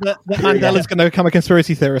now that Mandela's going to become a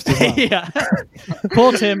conspiracy theorist as well. Yeah.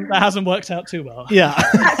 Poor Tim, that hasn't worked out too well. Yeah.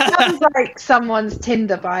 That sounds like someone's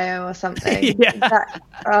Tinder bio or something. Yeah.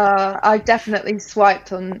 I definitely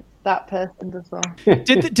swiped on that person as well.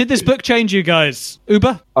 Did this book change you guys?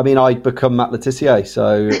 Uber? I mean, I'd become Matt Letizia,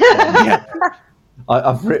 so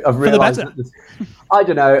I've realised that I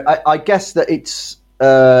don't know. I guess that it's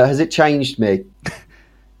has it changed me?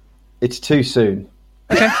 It's too soon.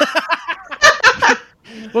 Okay.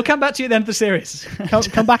 We'll come back to you at the end of the series.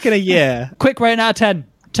 Come back in a year. Quick rating out of 10.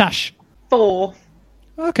 Tash? 4.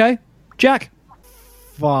 Okay. Jack?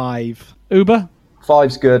 5. Uber?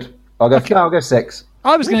 5's good. I'll go 6.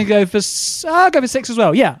 I was going to go for 6 as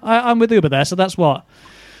well. Yeah, I'm with Uber there. So that's what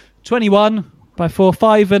 21 by 4,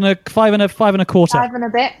 5 and a quarter. 5 and a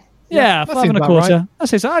bit. Yeah, 5 and a quarter. Right. I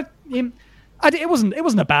say so. It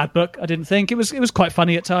wasn't a bad book. I didn't think it was quite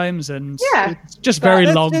funny at times and just very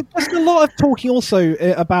long. There's a lot of talking also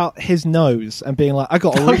about his nose and being like, I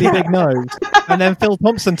got a really big nose, and then Phil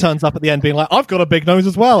Thompson turns up at the end being like, I've got a big nose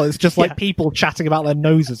as well. It's just like people chatting about their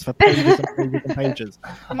noses for pages and pages and pages.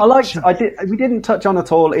 We didn't touch on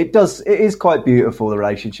at all. It is quite beautiful, the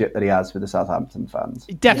relationship that he has with the Southampton fans.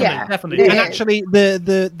 Definitely. And actually,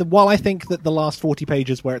 the while I think that the last 40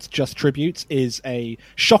 pages where it's just tributes is a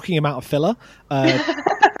shocking amount of filler.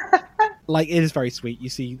 It is very sweet. You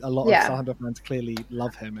see a lot of Southampton fans clearly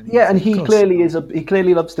love him, and he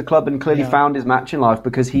clearly loves the club and clearly found his match in life,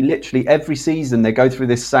 because he literally every season they go through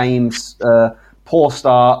this same poor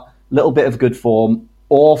start, little bit of good form,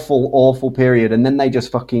 awful period, and then they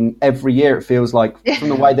just fucking every year it feels like, from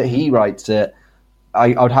the way that he writes it,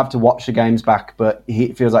 I would have to watch the games back, but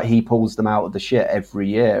it feels like he pulls them out of the shit every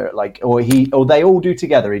year. Or they all do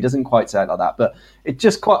together. He doesn't quite say it like that, but it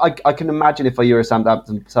just quite. I can imagine if you were a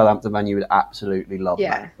Southampton fan, you would absolutely love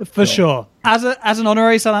that. For sure. As an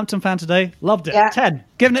honorary Southampton fan today, loved it. 10,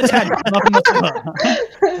 giving it 10.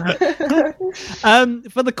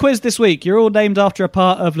 For the quiz this week, you're all named after a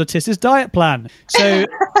part of Letitia's diet plan. So,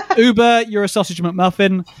 Uber, you're a sausage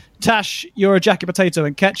McMuffin. Tash, you're a jacket potato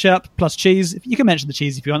and ketchup plus cheese. You can mention the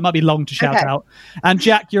cheese if you want. It might be long to shout out. And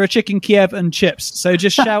Jack, you're a chicken Kiev and chips. So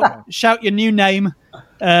just shout your new name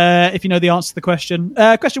if you know the answer to the question.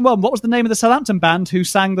 Question 1, what was the name of the Southampton band who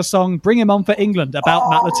sang the song Bring Him On for England about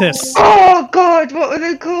Matt Latisse? Oh, God, what were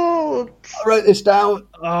they called? I wrote this down.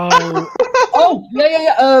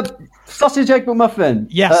 Sausage Egg McMuffin.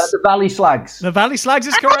 Yes. The Valley Slags. The Valley Slags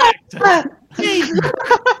is correct.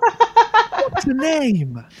 What's the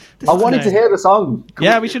name? I wanted to hear the song.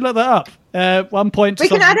 Yeah, we should look that up. 1 point. We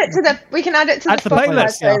can add it to the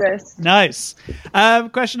playlist. playlist. Nice.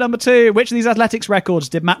 Question number 2. Which of these athletics records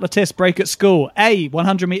did Matt Latisse break at school? A,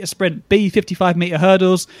 100-meter sprint. B, 55-meter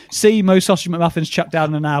hurdles. C, most sausage McMuffins chucked down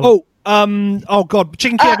in an hour. Oh God,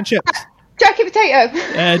 chicken Kiev and chips. Jacket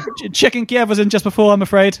potato. Chicken Kiev was in just before, I'm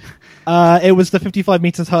afraid. It was the 55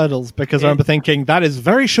 meters hurdles because I remember thinking that is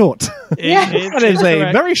very short. That is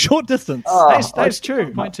a very short distance. That's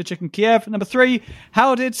true. Point to Chicken Kiev. Number 3.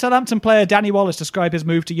 How did Southampton player Danny Wallace describe his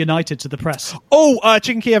move to United to the press?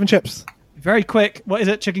 Chicken Kiev and chips. Very quick. What is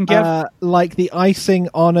it, Chicken Kiev? Like the icing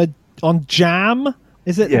on jam.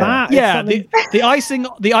 Is it that? Yeah, the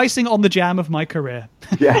icing on the jam of my career.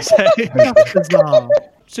 Yes. Bizarre.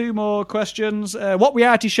 2 more questions. What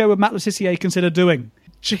reality show would Matt Le Tissier consider doing?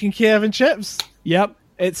 Chicken Kiev and chips. Yep.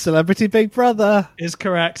 It's Celebrity Big Brother. Is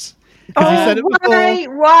correct.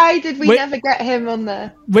 Why did we never get him on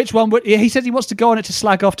there? Which one would he said he wants to go on it to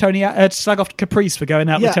slag off Caprice for going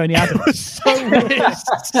out with Tony Adams? It was so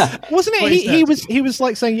weird. Wasn't it? He was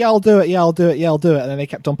like saying, I'll do it, and then they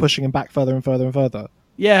kept on pushing him back further and further and further.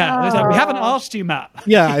 Yeah, we haven't asked you, Matt.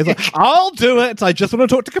 Yeah, he's like, I'll do it. I just want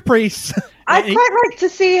to talk to Caprice. I'd quite like to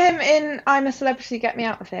see him in I'm a Celebrity, Get Me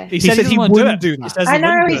Out of Here. He said he wouldn't do that. I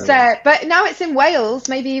know he said, but now it's in Wales.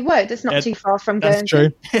 Maybe he would. It's not too far from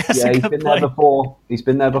Guernsey. That's true. He's been there before. He's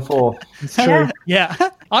been there before. It's true. Yeah.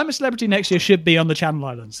 I'm a Celebrity next year should be on the Channel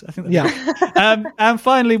Islands. I think. And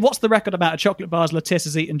finally, what's the record amount of chocolate bars Lettice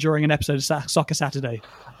has eaten during an episode of Soccer Saturday?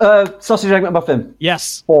 Sausage egg McMuffin.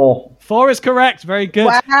 Yes. 4. 4 is correct. Very good.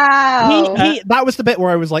 Wow. That was the bit where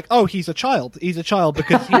I was like, oh, he's a child. He's a child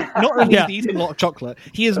because he not only has he eaten a lot of chocolate,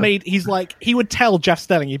 he would tell Jeff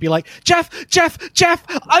Stelling, he'd be like, Jeff,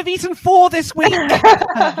 I've eaten 4 this week.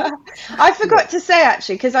 I forgot to say,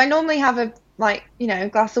 actually, because I normally have a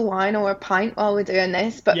glass of wine or a pint while we're doing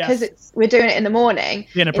this, but because we're doing it in the morning,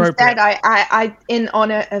 instead I in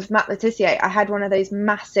honor of Matt Le Tissier, I had one of those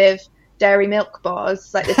massive dairy milk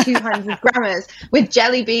bars, like the 200 grammars with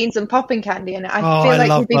jelly beans and popping candy in it. I feel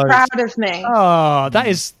like he'd be proud of me. Oh, that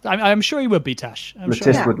is, I'm sure he would be, Tash.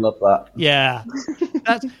 Lettice would love that. Yeah.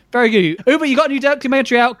 That's very good. Uber, you got a new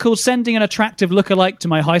documentary out called Sending an Attractive Lookalike to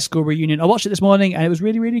My High School Reunion. I watched it this morning and it was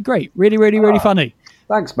really, really great. Really, really, really funny.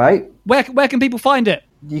 Thanks, mate. Where can people find it?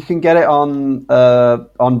 You can get it on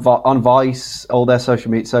Vice, all their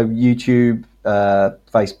social media, so YouTube,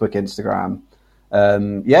 Facebook, Instagram.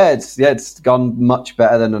 It's gone much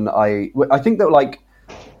better than I think that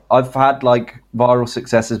I've had viral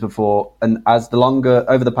successes before, and as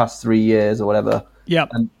over the past 3 years or whatever,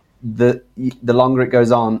 and the longer it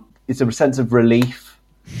goes on, it's a sense of relief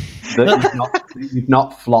that you've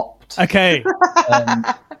not flopped. Okay.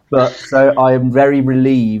 But so I am very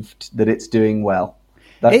relieved that it's doing well.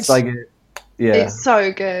 It's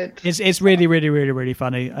so good. It's really, really, really, really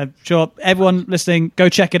funny. I'm sure everyone listening, go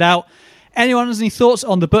check it out. Anyone has any thoughts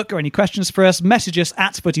on the book or any questions for us, message us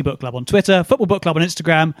at Footy Book Club on Twitter, Football Book Club on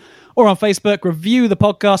Instagram, or on Facebook. Review the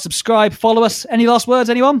podcast, subscribe, follow us. Any last words,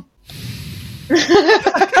 anyone? I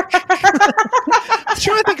was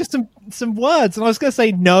trying to think of some words, and I was going to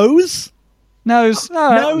say nose. Nose.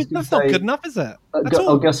 Nose. That's not good enough, is it?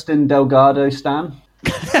 Augustin Delgado Stan.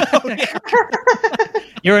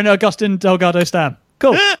 You're an Augustin Delgado Stan.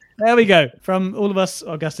 Cool. There we go. From all of us,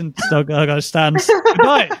 Augustin Delgado Stans.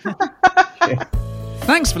 Goodbye.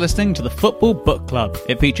 Thanks for listening to the Football Book Club.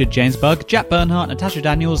 It featured James Bugg, Jack Bernhardt, Natasha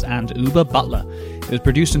Daniels, and Uber Butler. It was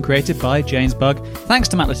produced and created by James Bugg. Thanks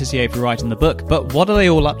to Matt Le Tissier for writing the book, but what are they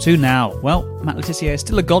all up to now? Well, Matt Le Tissier is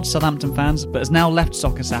still a god to Southampton fans, but has now left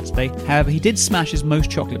Soccer Saturday. However, he did smash his most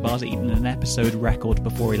chocolate bars eaten in an episode record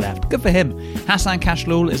before he left. Good for him. Hassan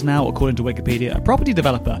Kashlul is now, according to Wikipedia, a property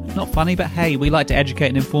developer. Not funny, but hey, we like to educate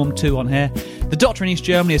and inform too on here. The doctor in East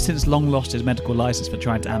Germany has since long lost his medical licence for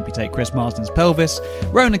trying to amputate Chris Marsden's pelvis.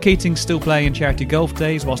 Ronan Keating's still playing in charity golf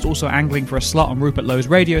days, whilst also angling for a slot on Rupert Lowe's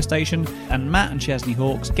radio station. And Matt and Chesney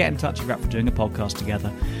Hawkes get in touch if you're up for doing a podcast together.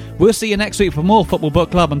 We'll see you next week for more Football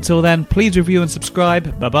Book Club. Until then, please review and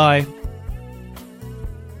subscribe. Bye-bye.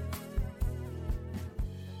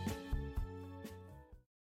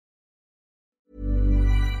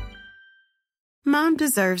 Mom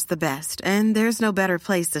deserves the best, and there's no better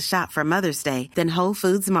place to shop for Mother's Day than Whole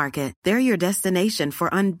Foods Market. They're your destination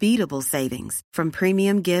for unbeatable savings, from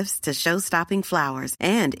premium gifts to show-stopping flowers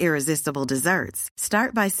and irresistible desserts.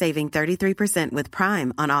 Start by saving 33% with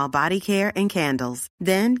Prime on all body care and candles.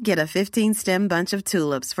 Then get a 15-stem bunch of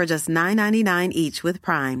tulips for just $9.99 each with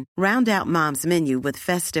Prime. Round out Mom's menu with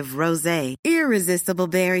festive rosé, irresistible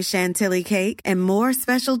berry chantilly cake, and more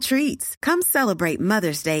special treats. Come celebrate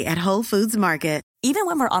Mother's Day at Whole Foods Market. Even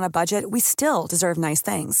when we're on a budget, we still deserve nice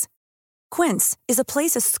things. Quince is a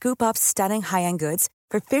place to scoop up stunning high-end goods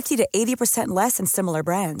for 50 to 80% less than similar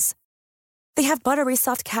brands. They have buttery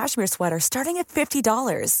soft cashmere sweaters starting at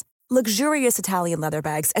 $50, luxurious Italian leather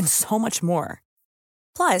bags, and so much more.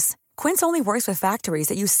 Plus, Quince only works with factories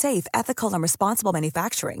that use safe, ethical, and responsible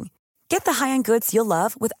manufacturing. Get the high-end goods you'll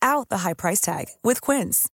love without the high price tag with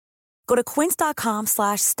Quince. Go to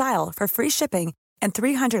quince.com/style for free shipping and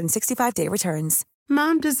 365-day returns.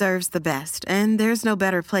 Mom deserves the best, and there's no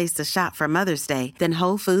better place to shop for Mother's Day than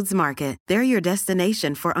Whole Foods Market. They're your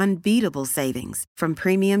destination for unbeatable savings, from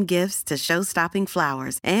premium gifts to show-stopping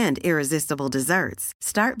flowers and irresistible desserts.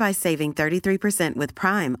 Start by saving 33% with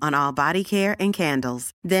Prime on all body care and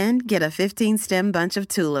candles. Then get a 15-stem bunch of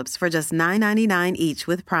tulips for just $9.99 each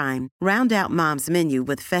with Prime. Round out Mom's menu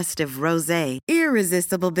with festive rosé,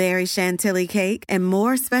 irresistible berry chantilly cake, and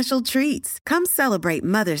more special treats. Come celebrate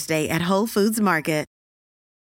Mother's Day at Whole Foods Market.